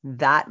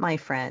 That, my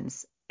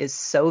friends, is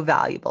so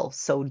valuable.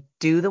 So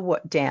do the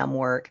damn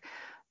work,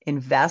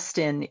 invest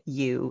in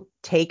you,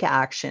 take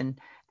action,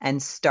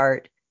 and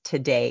start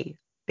today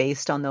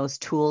based on those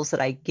tools that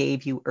I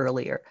gave you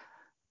earlier.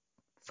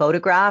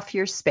 Photograph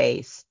your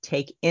space,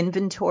 take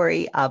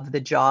inventory of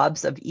the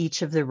jobs of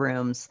each of the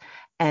rooms,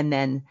 and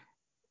then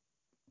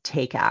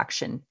take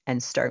action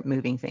and start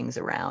moving things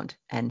around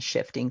and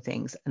shifting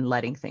things and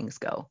letting things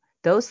go.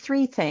 Those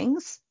three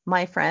things,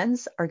 my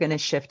friends, are going to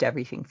shift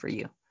everything for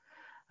you.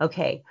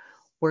 Okay,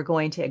 we're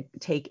going to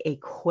take a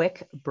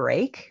quick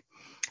break.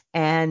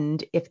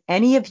 And if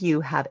any of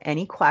you have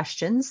any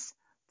questions,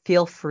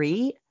 feel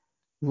free.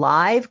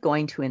 Live,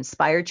 going to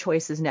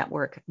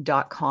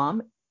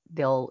inspiredchoicesnetwork.com.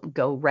 They'll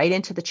go right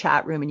into the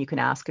chat room and you can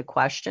ask a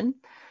question.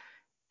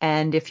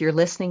 And if you're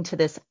listening to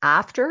this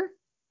after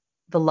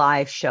the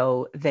live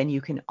show, then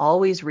you can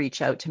always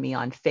reach out to me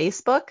on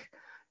Facebook,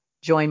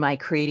 join my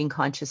Creating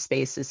Conscious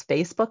Spaces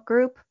Facebook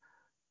group,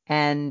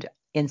 and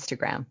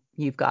Instagram.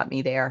 You've got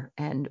me there.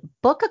 And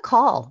book a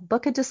call,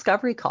 book a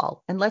discovery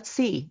call, and let's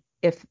see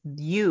if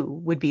you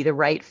would be the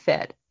right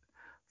fit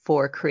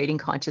for Creating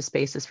Conscious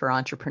Spaces for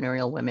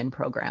Entrepreneurial Women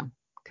program,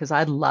 because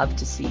I'd love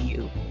to see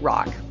you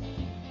rock.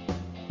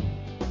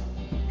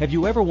 Have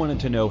you ever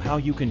wanted to know how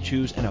you can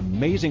choose an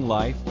amazing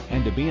life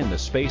and to be in the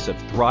space of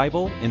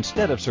thrival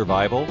instead of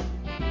survival?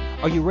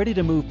 Are you ready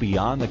to move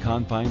beyond the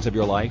confines of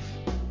your life?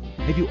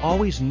 Have you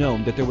always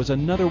known that there was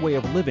another way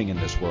of living in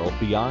this world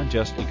beyond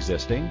just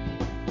existing?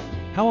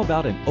 How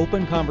about an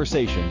open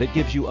conversation that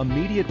gives you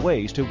immediate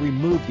ways to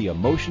remove the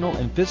emotional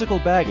and physical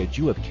baggage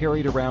you have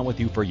carried around with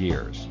you for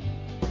years?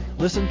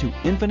 Listen to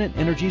Infinite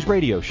Energies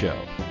radio show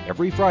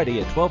every Friday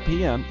at 12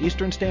 p.m.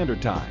 Eastern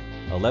Standard Time,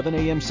 11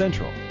 a.m.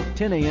 Central,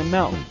 10 a.m.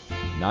 Mountain,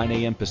 9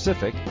 a.m.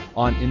 Pacific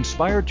on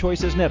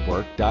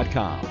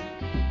InspiredChoicesNetwork.com.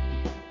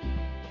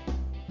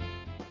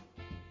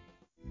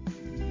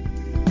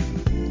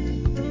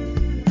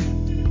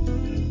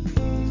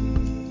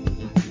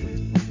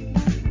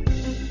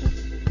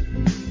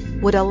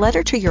 Would a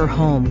letter to your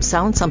home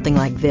sound something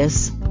like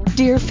this?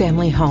 Dear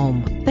Family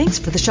Home, thanks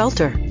for the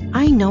shelter.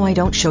 I know I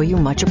don't show you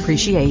much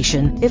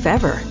appreciation, if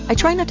ever. I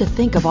try not to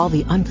think of all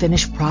the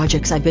unfinished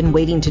projects I've been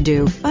waiting to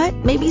do, but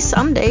maybe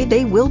someday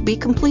they will be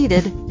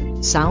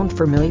completed. Sound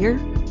familiar?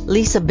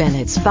 Lisa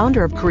Bennett,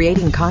 founder of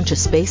Creating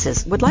Conscious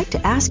Spaces, would like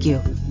to ask you,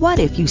 what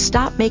if you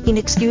stopped making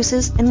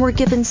excuses and were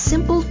given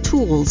simple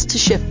tools to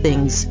shift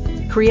things?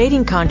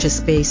 Creating Conscious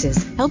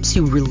Spaces helps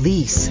you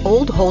release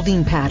old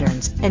holding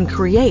patterns and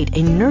create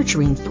a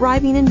nurturing,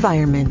 thriving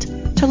environment.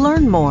 To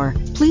learn more,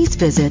 please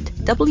visit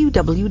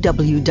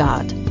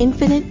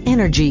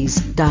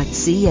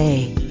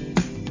www.infiniteenergies.ca.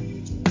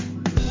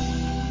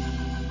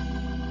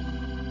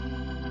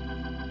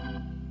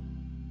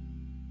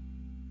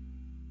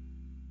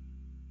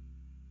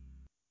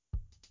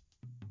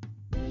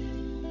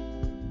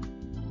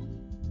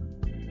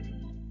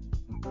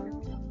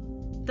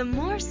 The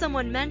more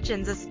someone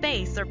mentions a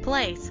space or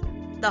place,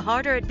 the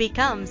harder it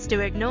becomes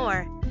to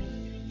ignore.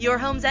 Your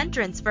home's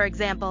entrance, for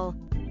example.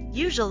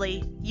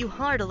 Usually, you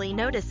hardly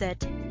notice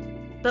it.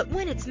 But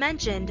when it's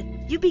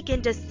mentioned, you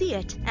begin to see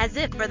it as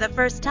if for the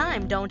first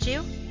time, don't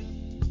you?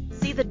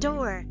 See the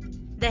door,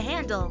 the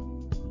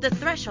handle, the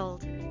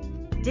threshold.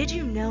 Did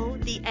you know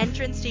the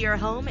entrance to your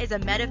home is a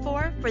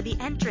metaphor for the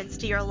entrance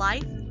to your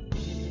life?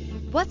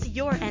 What's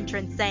your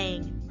entrance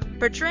saying,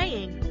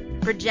 portraying,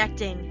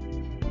 projecting?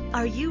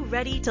 Are you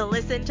ready to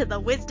listen to the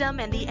wisdom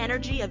and the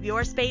energy of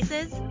your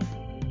spaces?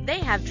 They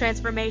have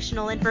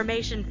transformational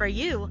information for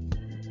you.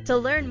 To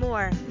learn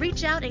more,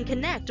 reach out and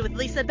connect with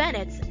Lisa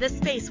Bennett, the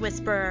Space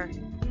Whisperer,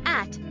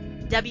 at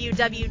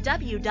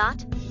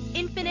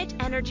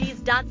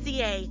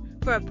www.infiniteenergies.ca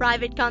for a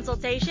private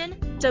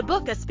consultation, to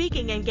book a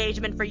speaking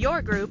engagement for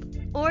your group,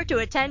 or to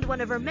attend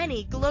one of her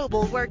many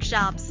global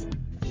workshops.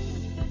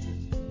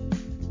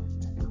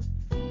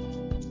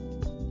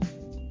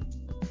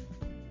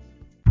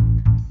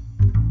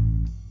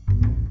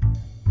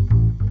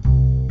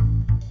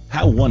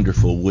 How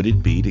wonderful would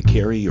it be to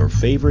carry your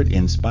favorite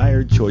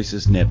Inspired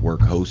Choices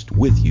Network host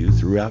with you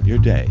throughout your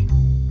day?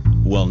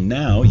 Well,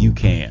 now you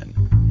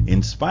can.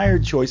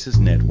 Inspired Choices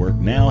Network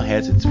now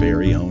has its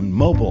very own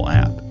mobile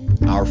app.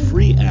 Our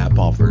free app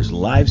offers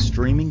live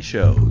streaming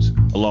shows,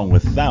 along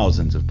with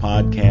thousands of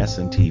podcasts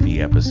and TV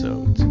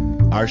episodes.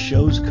 Our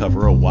shows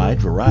cover a wide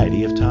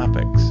variety of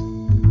topics.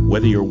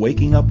 Whether you're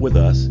waking up with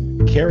us,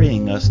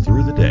 carrying us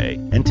through the day,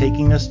 and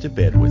taking us to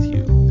bed with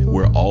you,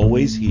 we're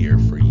always here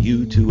for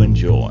you to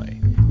enjoy.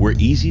 We're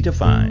easy to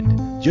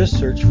find. Just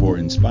search for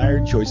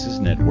Inspired Choices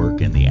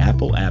Network in the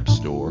Apple App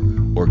Store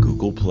or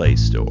Google Play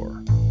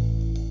Store.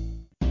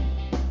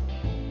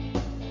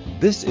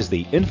 This is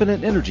the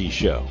Infinite Energy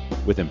Show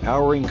with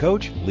empowering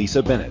coach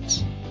Lisa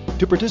Bennett.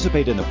 To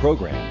participate in the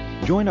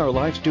program, join our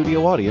live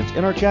studio audience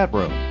in our chat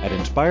room at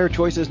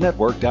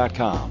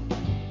InspiredChoicesNetwork.com.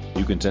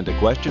 You can send a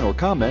question or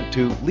comment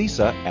to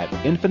Lisa at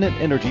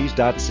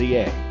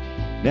infiniteenergies.ca.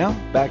 Now,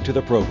 back to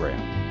the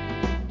program.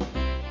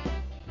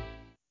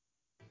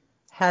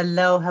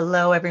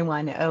 Hello,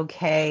 everyone.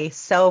 Okay,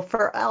 so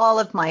for all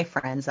of my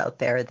friends out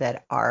there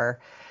that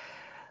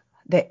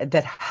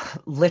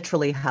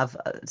literally have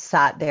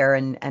sat there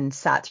and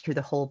sat through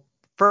the whole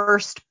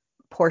first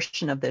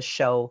portion of this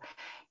show,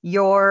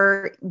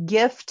 Your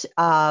gift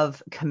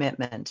of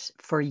commitment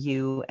for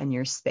you and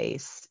your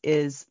space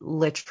is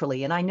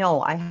literally, and I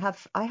know I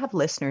have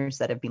listeners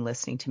that have been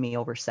listening to me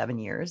over 7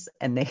 years,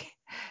 and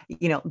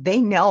they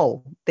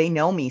know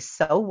me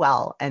so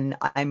well, and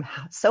I'm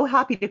so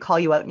happy to call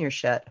you out in your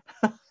shit.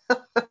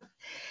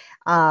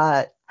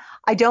 I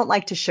don't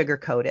like to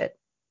sugarcoat it.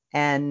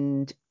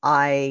 And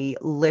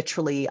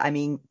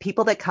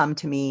people that come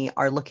to me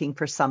are looking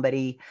for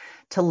somebody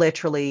to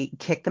literally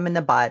kick them in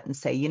the butt and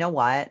say, you know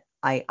what?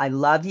 I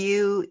love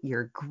you.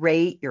 You're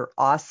great. You're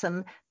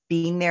awesome.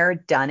 Been there,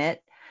 done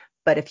it.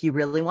 But if you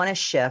really want to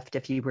shift,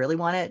 if you really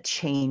want to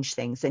change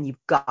things, then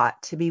you've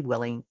got to be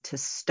willing to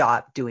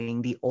stop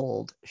doing the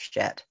old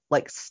shit.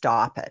 Like,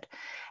 stop it.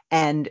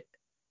 And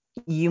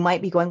you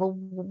might be going, well,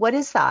 what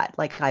is that?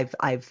 Like,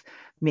 I've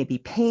maybe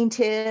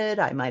painted,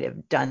 I might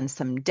have done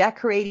some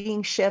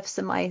decorating shifts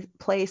in my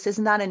place.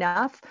 Isn't that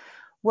enough?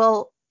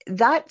 Well,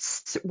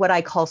 that's what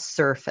I call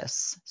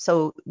surface.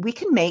 So we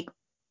can make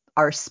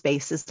our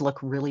spaces look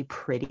really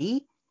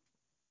pretty,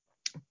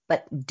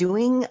 but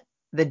doing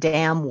the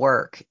damn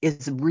work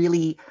is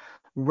really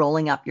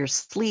rolling up your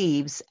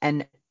sleeves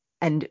and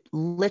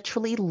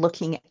literally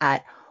looking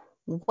at,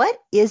 what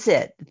is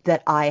it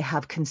that I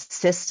have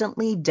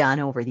consistently done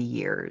over the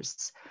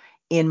years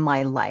in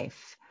my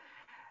life?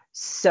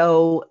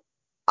 So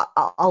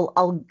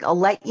I'll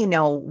let you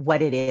know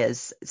what it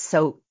is.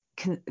 So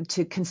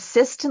to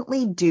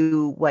consistently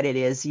do what it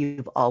is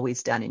you've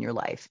always done in your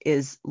life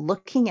is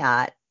looking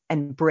at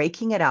and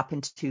breaking it up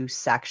into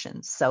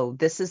sections. So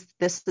this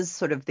is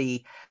sort of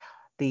the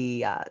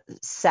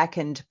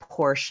second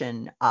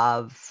portion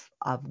of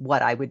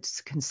what I would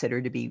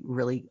consider to be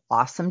really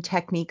awesome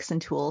techniques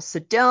and tools. So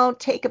don't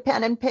take a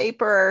pen and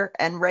paper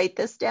and write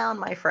this down,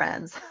 my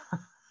friends.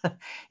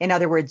 In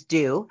other words,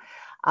 do.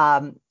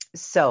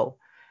 So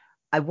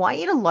I want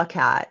you to look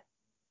at,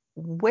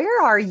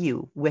 where are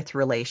you with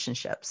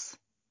relationships?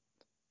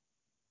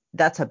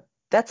 That's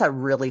a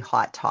really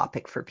hot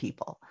topic for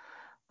people.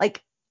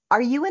 Like,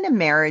 are you in a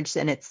marriage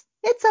and it's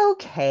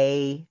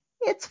okay,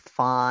 it's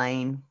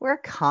fine, we're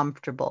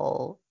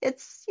comfortable,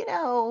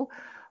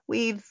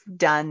 we've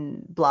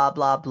done blah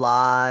blah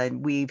blah,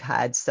 and we've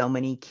had so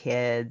many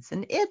kids,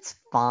 and it's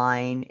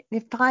fine.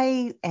 If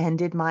I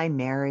ended my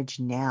marriage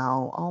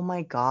now, oh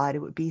my God, it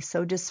would be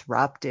so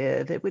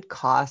disruptive. It would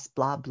cost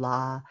blah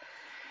blah.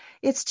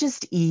 It's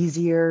just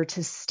easier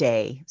to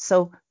stay.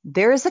 So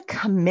there's a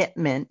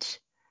commitment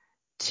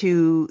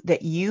to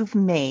that you've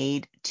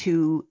made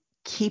to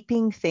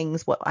keeping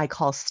things what I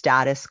call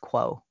status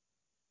quo.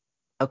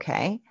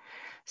 Okay.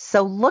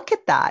 So look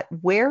at that.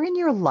 Where in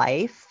your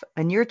life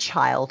and your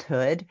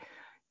childhood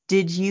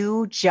did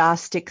you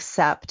just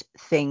accept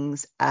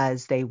things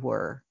as they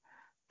were?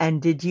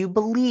 And did you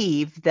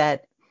believe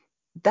that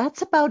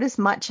that's about as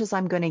much as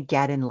I'm going to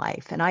get in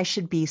life, and I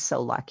should be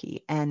so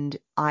lucky? And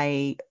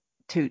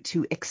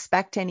to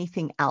expect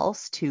anything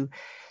else,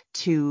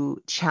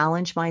 to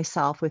challenge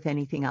myself with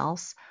anything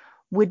else,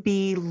 would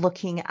be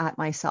looking at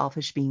myself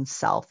as being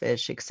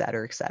selfish, et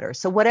cetera, et cetera.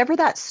 So whatever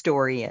that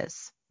story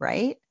is,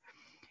 right?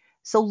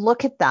 So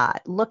look at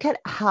that. Look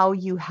at how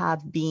you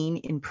have been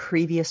in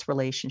previous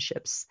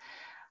relationships.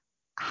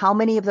 How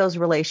many of those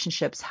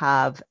relationships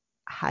have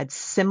had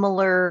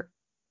similar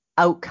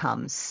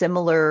outcomes,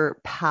 similar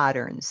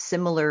patterns,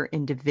 similar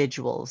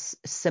individuals,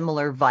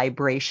 similar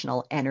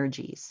vibrational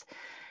energies?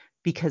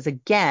 Because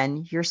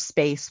again, your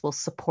space will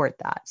support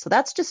that. So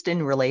that's just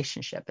in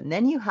relationship. And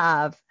then you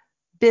have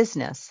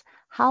business.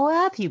 How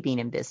have you been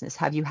in business?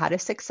 Have you had a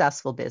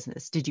successful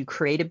business? Did you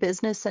create a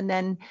business and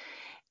then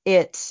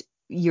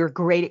you're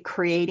great at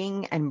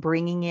creating and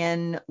bringing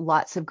in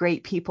lots of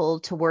great people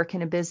to work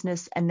in a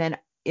business, and then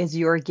is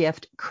your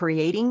gift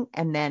creating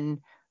and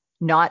then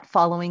not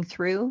following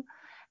through?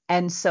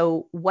 And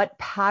so what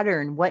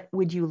pattern, what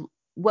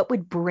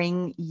would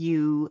bring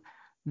you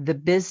the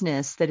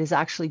business that is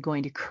actually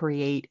going to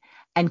create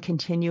and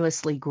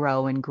continuously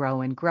grow and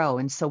grow and grow?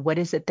 And so what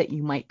is it that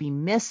you might be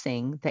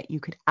missing that you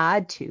could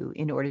add to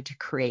in order to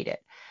create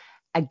it?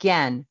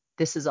 Again,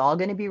 this is all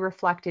going to be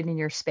reflected in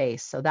your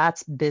space. So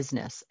that's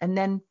business. And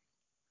then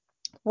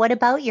what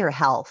about your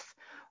health?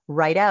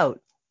 Write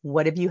out,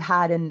 what have you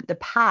had in the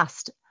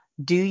past?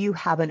 Do you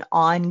have an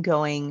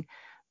ongoing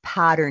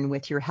pattern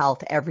with your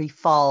health? Every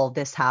fall,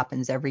 this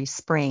happens. Every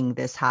spring,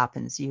 this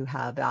happens. You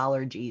have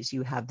allergies,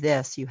 you have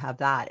this, you have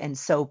that. And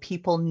so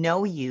people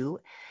know you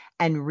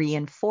and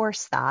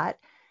reinforce that.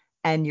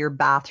 And your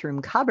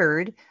bathroom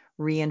cupboard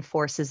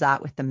reinforces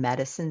that with the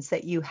medicines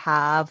that you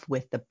have,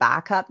 with the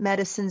backup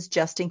medicines,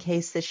 just in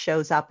case this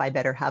shows up, I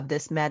better have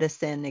this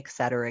medicine, et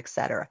cetera, et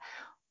cetera.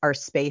 Our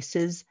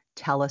spaces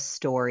tell a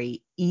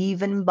story,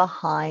 even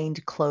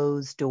behind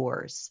closed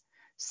doors.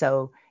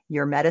 So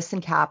your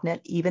medicine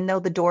cabinet, even though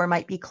the door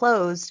might be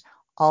closed,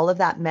 all of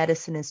that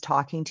medicine is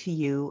talking to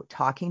you,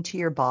 talking to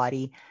your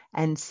body,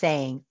 and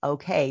saying,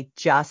 okay,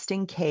 just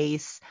in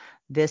case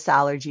this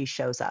allergy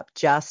shows up,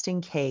 just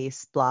in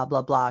case blah,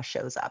 blah, blah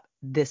shows up,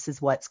 this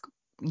is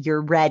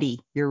you're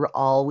ready.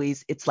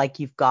 It's like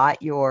you've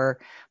got your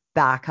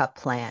backup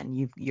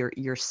plan.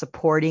 You're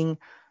supporting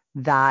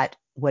that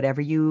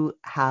whatever you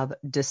have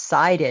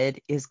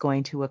decided is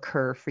going to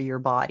occur for your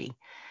body.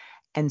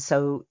 And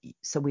so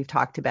we've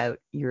talked about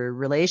your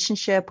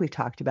relationship, we've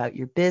talked about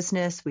your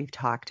business, we've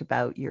talked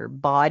about your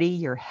body,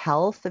 your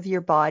health of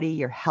your body,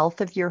 your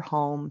health of your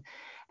home.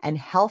 And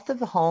health of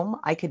the home,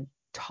 I could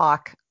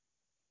talk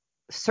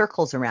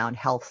circles around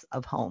health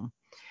of home.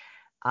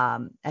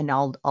 And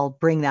I'll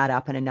bring that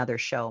up in another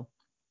show.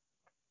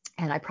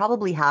 And I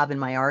probably have in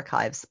my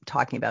archives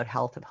talking about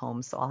health of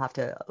home, so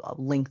I'll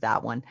link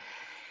that one.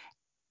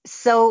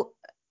 So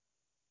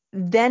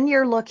then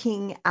you're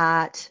looking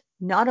at,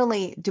 not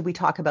only do we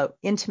talk about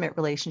intimate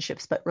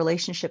relationships, but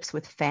relationships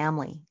with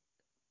family.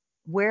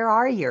 Where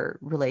are your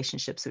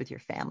relationships with your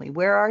family?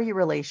 Where are your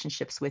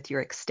relationships with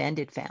your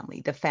extended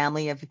family? The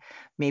family of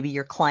maybe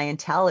your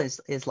clientele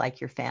is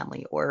like your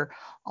family, or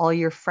all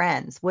your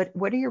friends. What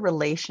are your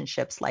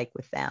relationships like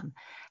with them?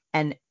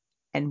 And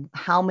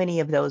how many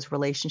of those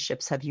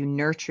relationships have you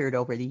nurtured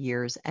over the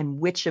years? And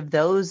which of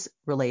those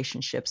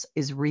relationships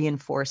is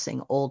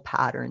reinforcing old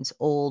patterns,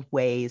 old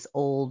ways,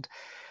 old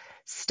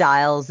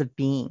styles of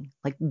being?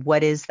 Like,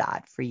 what is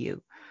that for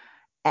you?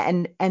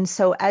 And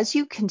so as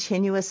you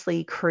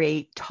continuously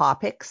create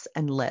topics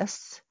and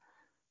lists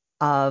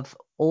of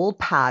old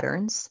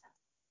patterns,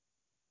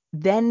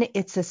 then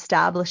it's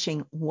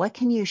establishing what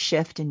can you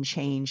shift and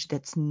change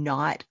that's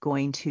not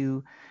going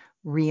to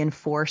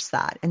reinforce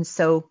that. And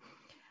so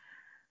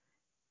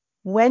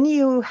when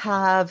you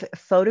have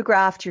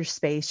photographed your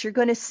space, you're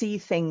going to see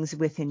things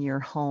within your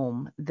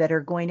home that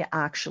are going to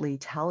actually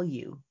tell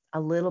you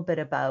a little bit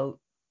about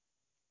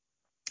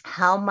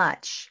how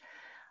much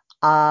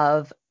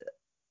of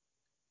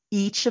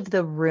each of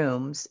the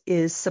rooms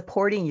is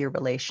supporting your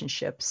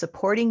relationship,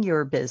 supporting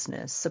your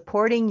business,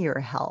 supporting your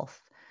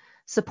health,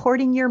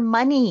 supporting your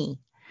money.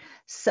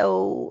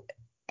 So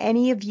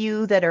any of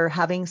you that are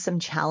having some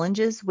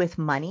challenges with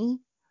money,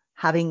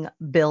 having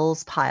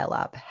bills pile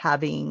up,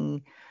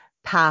 having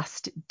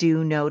past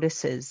due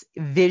notices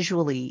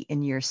visually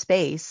in your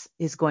space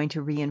is going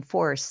to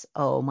reinforce,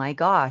 oh my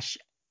gosh,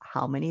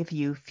 how many of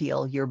you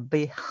feel you're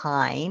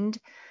behind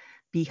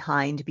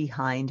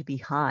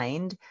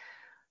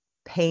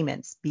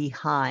payments,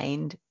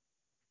 behind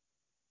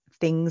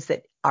things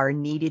that are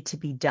needed to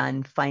be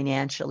done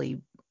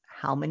financially?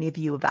 How many of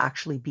you have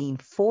actually been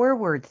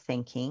forward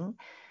thinking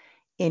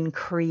in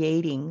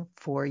creating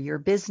for your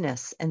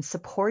business and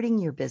supporting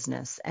your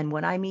business? And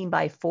what I mean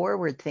by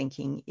forward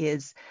thinking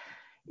is,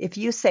 if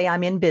you say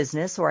I'm in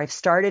business or I've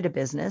started a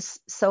business,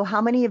 so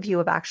how many of you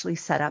have actually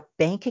set up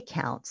bank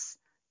accounts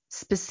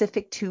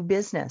specific to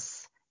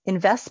business,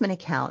 investment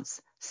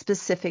accounts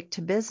specific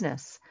to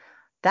business?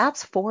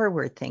 That's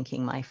forward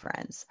thinking, my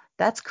friends.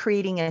 That's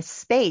creating a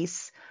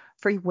space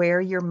for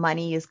where your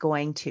money is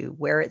going to,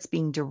 where it's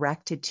being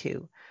directed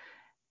to.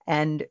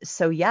 And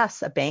so,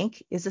 yes, a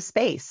bank is a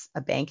space.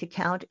 A bank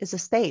account is a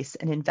space.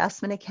 An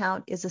investment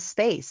account is a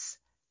space.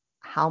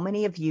 How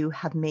many of you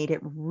have made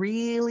it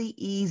really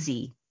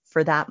easy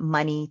for that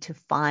money to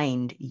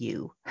find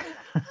you?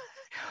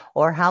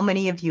 Or how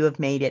many of you have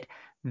made it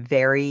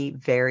very,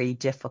 very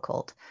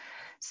difficult?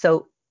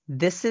 So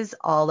this is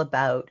all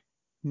about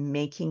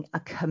making a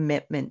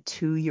commitment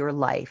to your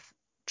life,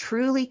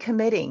 truly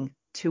committing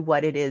to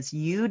what it is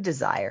you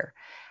desire.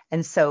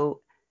 And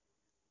so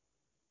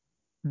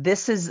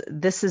this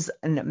is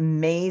an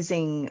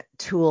amazing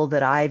tool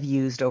that I've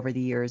used over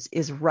the years,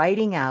 is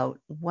writing out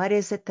what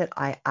is it that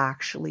I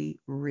actually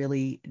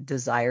really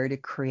desire to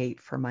create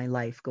for my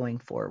life going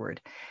forward.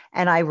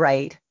 And I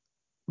write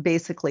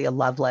basically a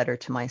love letter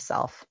to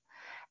myself.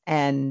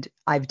 And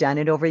I've done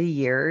it over the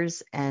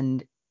years,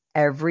 and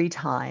every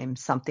time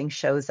something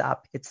shows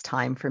up, it's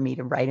time for me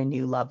to write a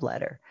new love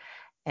letter.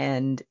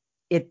 And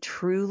it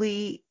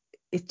truly,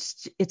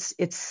 it's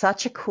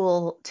such a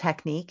cool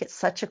technique. It's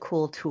such a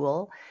cool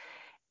tool.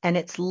 And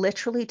it's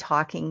literally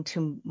talking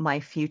to my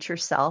future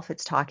self.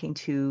 It's talking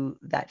to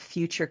that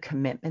future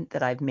commitment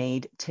that I've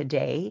made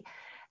today.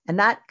 And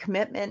that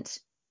commitment,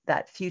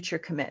 that future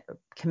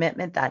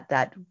commitment,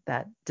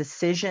 that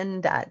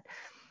decision, that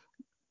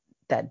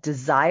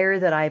desire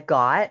that I've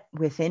got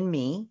within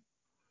me,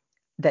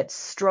 that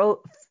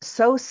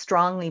so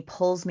strongly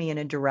pulls me in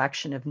a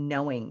direction of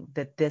knowing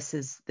that this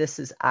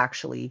is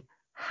actually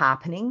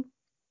happening.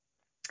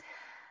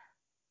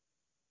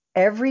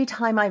 Every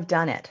time I've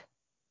done it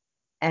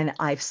and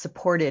I've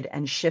supported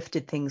and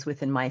shifted things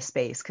within my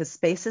space, because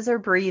spaces are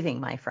breathing,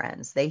 my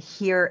friends, they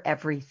hear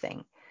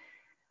everything.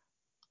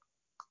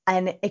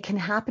 And it can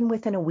happen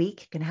within a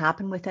week, it can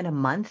happen within a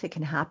month, it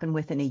can happen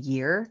within a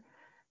year.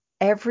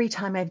 Every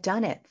time I've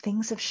done it,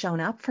 things have shown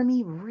up for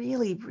me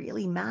really,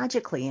 really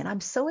magically. And I'm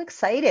so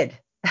excited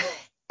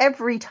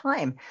every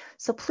time.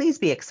 So please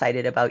be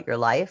excited about your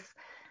life.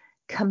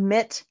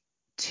 Commit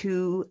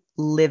to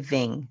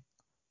living.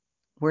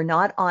 We're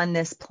not on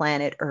this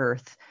planet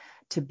Earth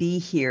to be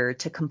here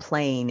to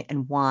complain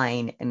and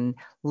whine and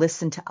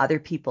listen to other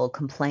people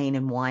complain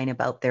and whine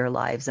about their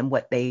lives and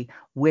what they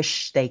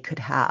wish they could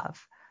have.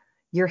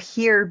 You're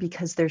here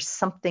because there's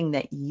something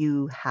that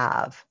you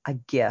have, a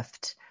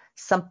gift,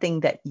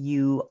 something that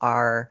you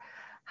are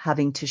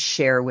having to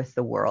share with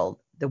the world.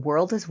 The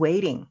world is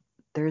waiting.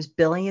 There's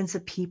billions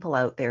of people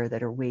out there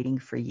that are waiting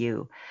for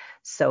you.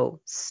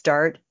 So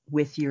start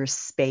with your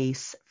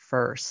space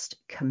first.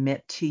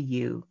 Commit to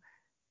you,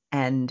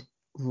 and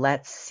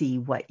let's see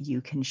what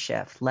you can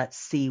shift. Let's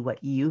see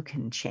what you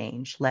can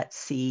change. Let's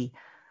see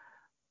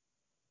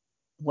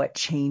what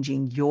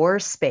changing your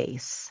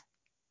space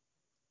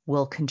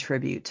will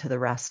contribute to the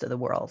rest of the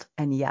world.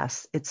 And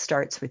yes, it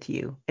starts with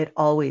you. It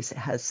always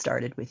has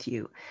started with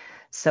you.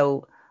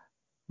 So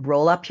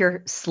roll up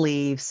your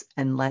sleeves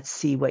and let's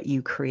see what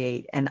you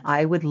create. And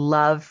I would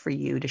love for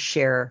you to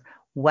share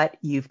what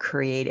you've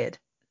created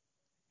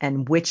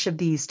and which of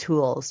these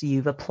tools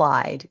you've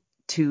applied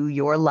to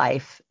your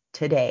life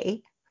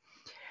today.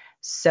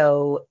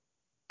 So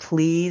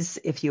please,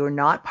 if you are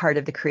not part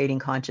of the Creating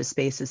Conscious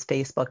Spaces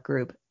Facebook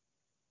group,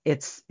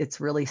 it's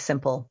really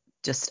simple.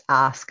 Just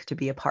ask to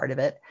be a part of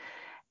it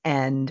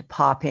and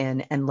pop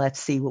in, and let's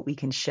see what we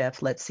can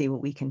shift. Let's see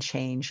what we can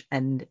change,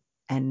 and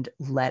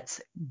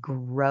let's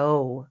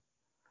grow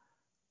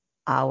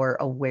our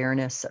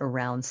awareness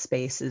around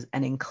spaces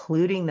and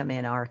including them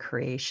in our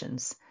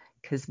creations.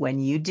 Because when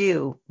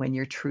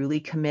you're truly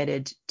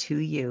committed to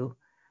you,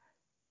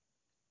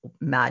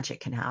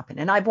 magic can happen.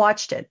 And I've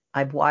watched it.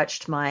 I've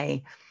watched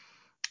my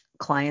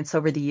clients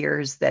over the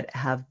years that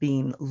have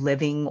been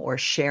living or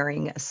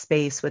sharing a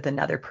space with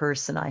another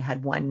person. I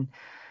had one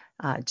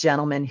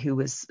gentleman who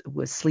was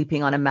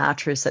sleeping on a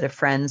mattress at a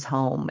friend's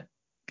home,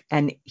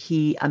 and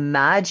he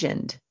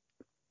imagined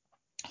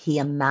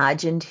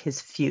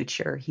his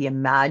future. He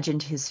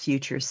imagined his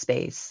future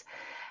space,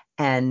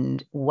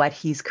 and what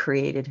he's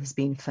created has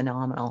been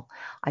phenomenal.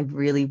 I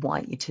really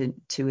want you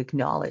to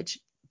acknowledge,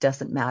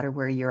 doesn't matter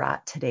where you're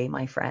at today,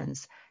 my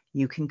friends,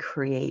 you can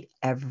create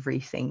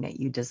everything that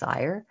you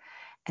desire.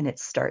 And it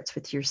starts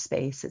with your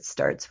space. It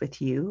starts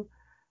with you,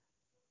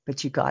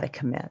 but you got to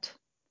commit.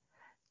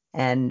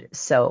 And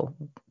so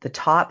the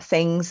top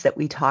things that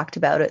we talked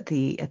about at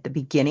the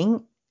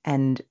beginning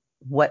and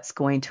what's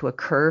going to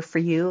occur for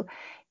you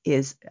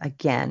is,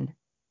 again,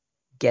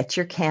 get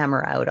your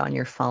camera out on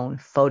your phone,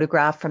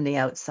 photograph from the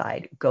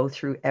outside, go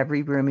through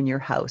every room in your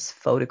house,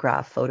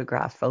 photograph,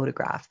 photograph,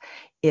 photograph.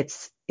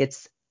 It's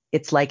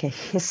like a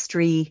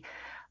history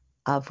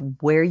of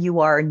where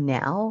you are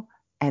now,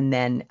 and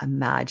then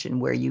imagine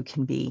where you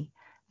can be.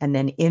 And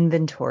then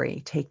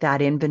inventory, take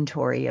that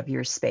inventory of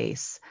your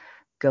space,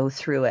 go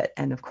through it.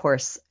 And of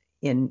course,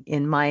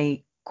 in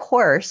my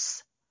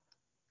course,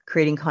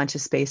 Creating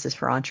Conscious Spaces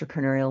for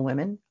Entrepreneurial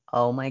Women,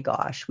 oh my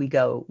gosh, we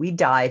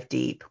dive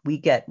deep, we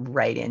get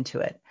right into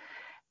it.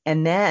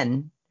 And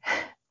then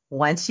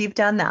once you've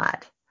done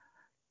that,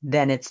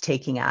 then it's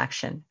taking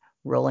action,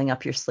 rolling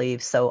up your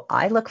sleeves. So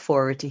I look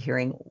forward to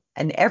hearing,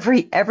 and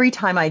every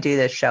time I do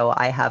this show,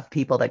 I have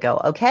people that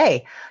go,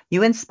 okay,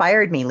 you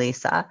inspired me,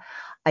 Lisa.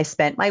 I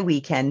spent my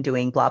weekend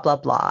doing blah, blah,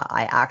 blah.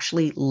 I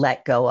actually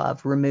let go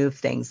of, remove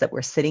things that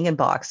were sitting in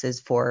boxes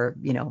for,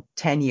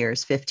 10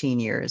 years, 15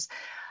 years,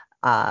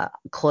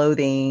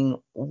 clothing,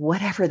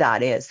 whatever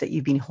that is that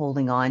you've been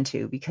holding on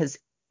to. Because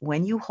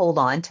when you hold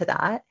on to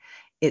that,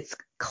 it's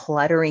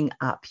cluttering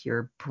up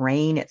your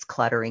brain. It's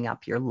cluttering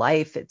up your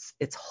life.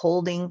 It's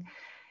holding,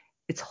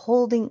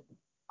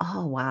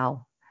 oh,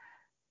 wow.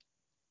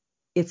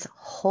 It's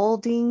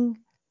holding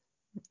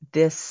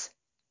this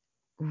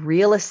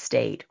real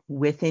estate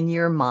within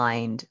your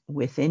mind,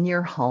 within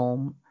your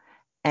home,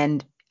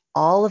 and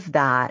all of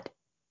that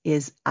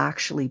is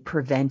actually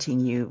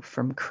preventing you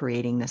from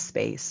creating the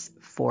space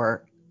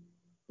for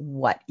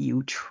what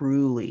you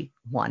truly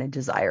want to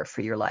desire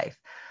for your life.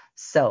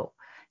 So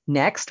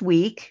next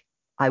week,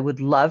 I would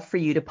love for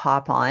you to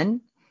pop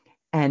on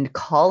and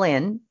call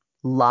in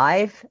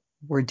live.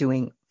 We're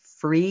doing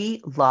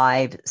free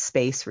live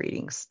space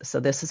readings. So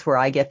this is where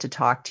I get to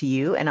talk to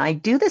you. And I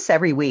do this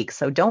every week.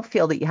 So don't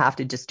feel that you have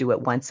to just do it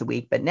once a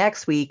week. But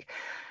next week,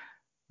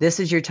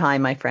 this is your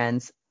time, my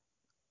friends.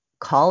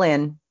 Call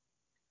in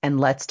and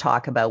let's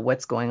talk about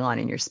what's going on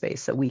in your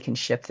space so we can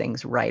shift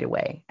things right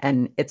away.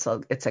 And it's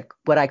a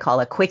what I call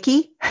a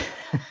quickie.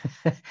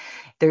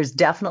 There's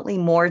definitely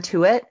more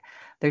to it.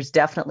 There's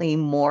definitely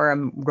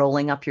more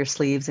rolling up your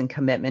sleeves and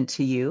commitment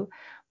to you.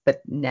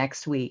 But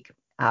next week,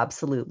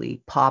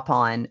 absolutely pop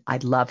on.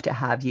 I'd love to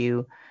have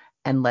you,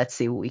 and let's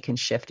see what we can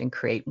shift and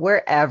create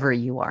wherever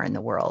you are in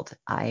the world.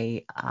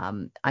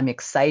 I'm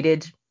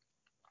excited.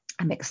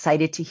 I'm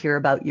excited to hear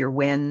about your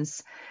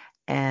wins,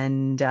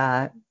 and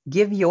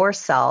give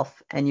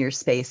yourself and your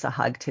space a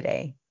hug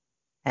today,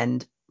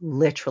 and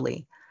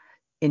literally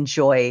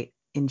enjoy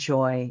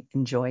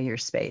your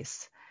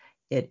space.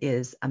 It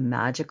is a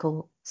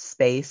magical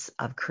space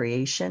of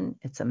creation.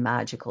 It's a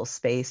magical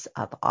space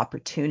of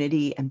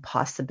opportunity and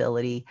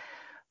possibility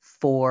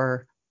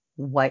for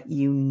what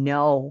you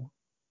know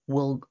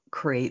will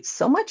create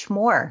so much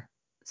more,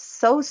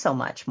 so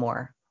much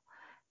more.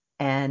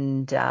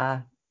 And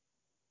I'm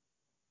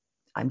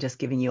just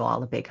giving you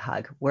all a big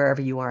hug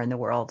wherever you are in the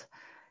world.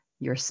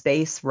 Your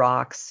space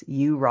rocks,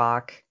 you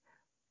rock.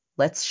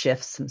 Let's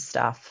shift some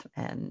stuff,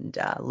 and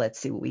let's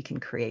see what we can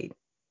create.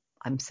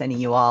 I'm sending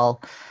you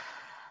all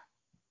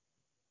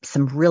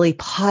some really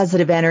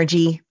positive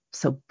energy.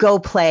 So go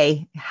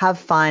play, have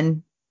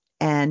fun,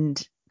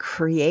 and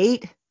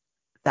create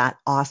that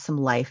awesome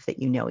life that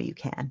you know you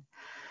can.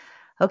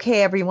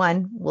 Okay,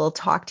 everyone, we'll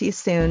talk to you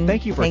soon.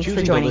 Thank you for Thanks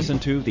choosing for joining. to listen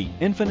to the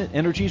Infinite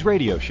Energies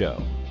radio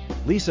show.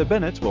 Lisa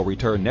Bennett will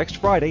return next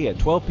Friday at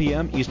 12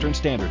 p.m. Eastern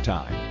Standard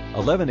Time,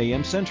 11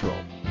 a.m. Central,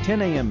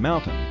 10 a.m.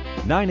 Mountain,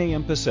 9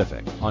 a.m.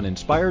 Pacific on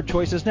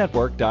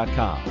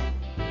InspiredChoicesNetwork.com.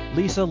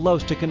 Lisa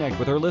loves to connect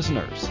with her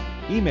listeners.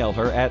 Email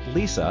her at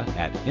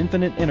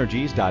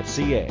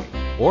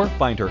lisa@infiniteenergies.ca or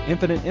find her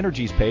Infinite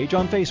Energies page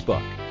on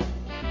Facebook.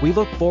 We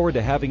look forward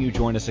to having you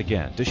join us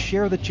again to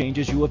share the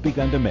changes you have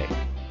begun to make.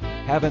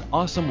 Have an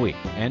awesome week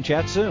and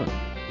chat soon.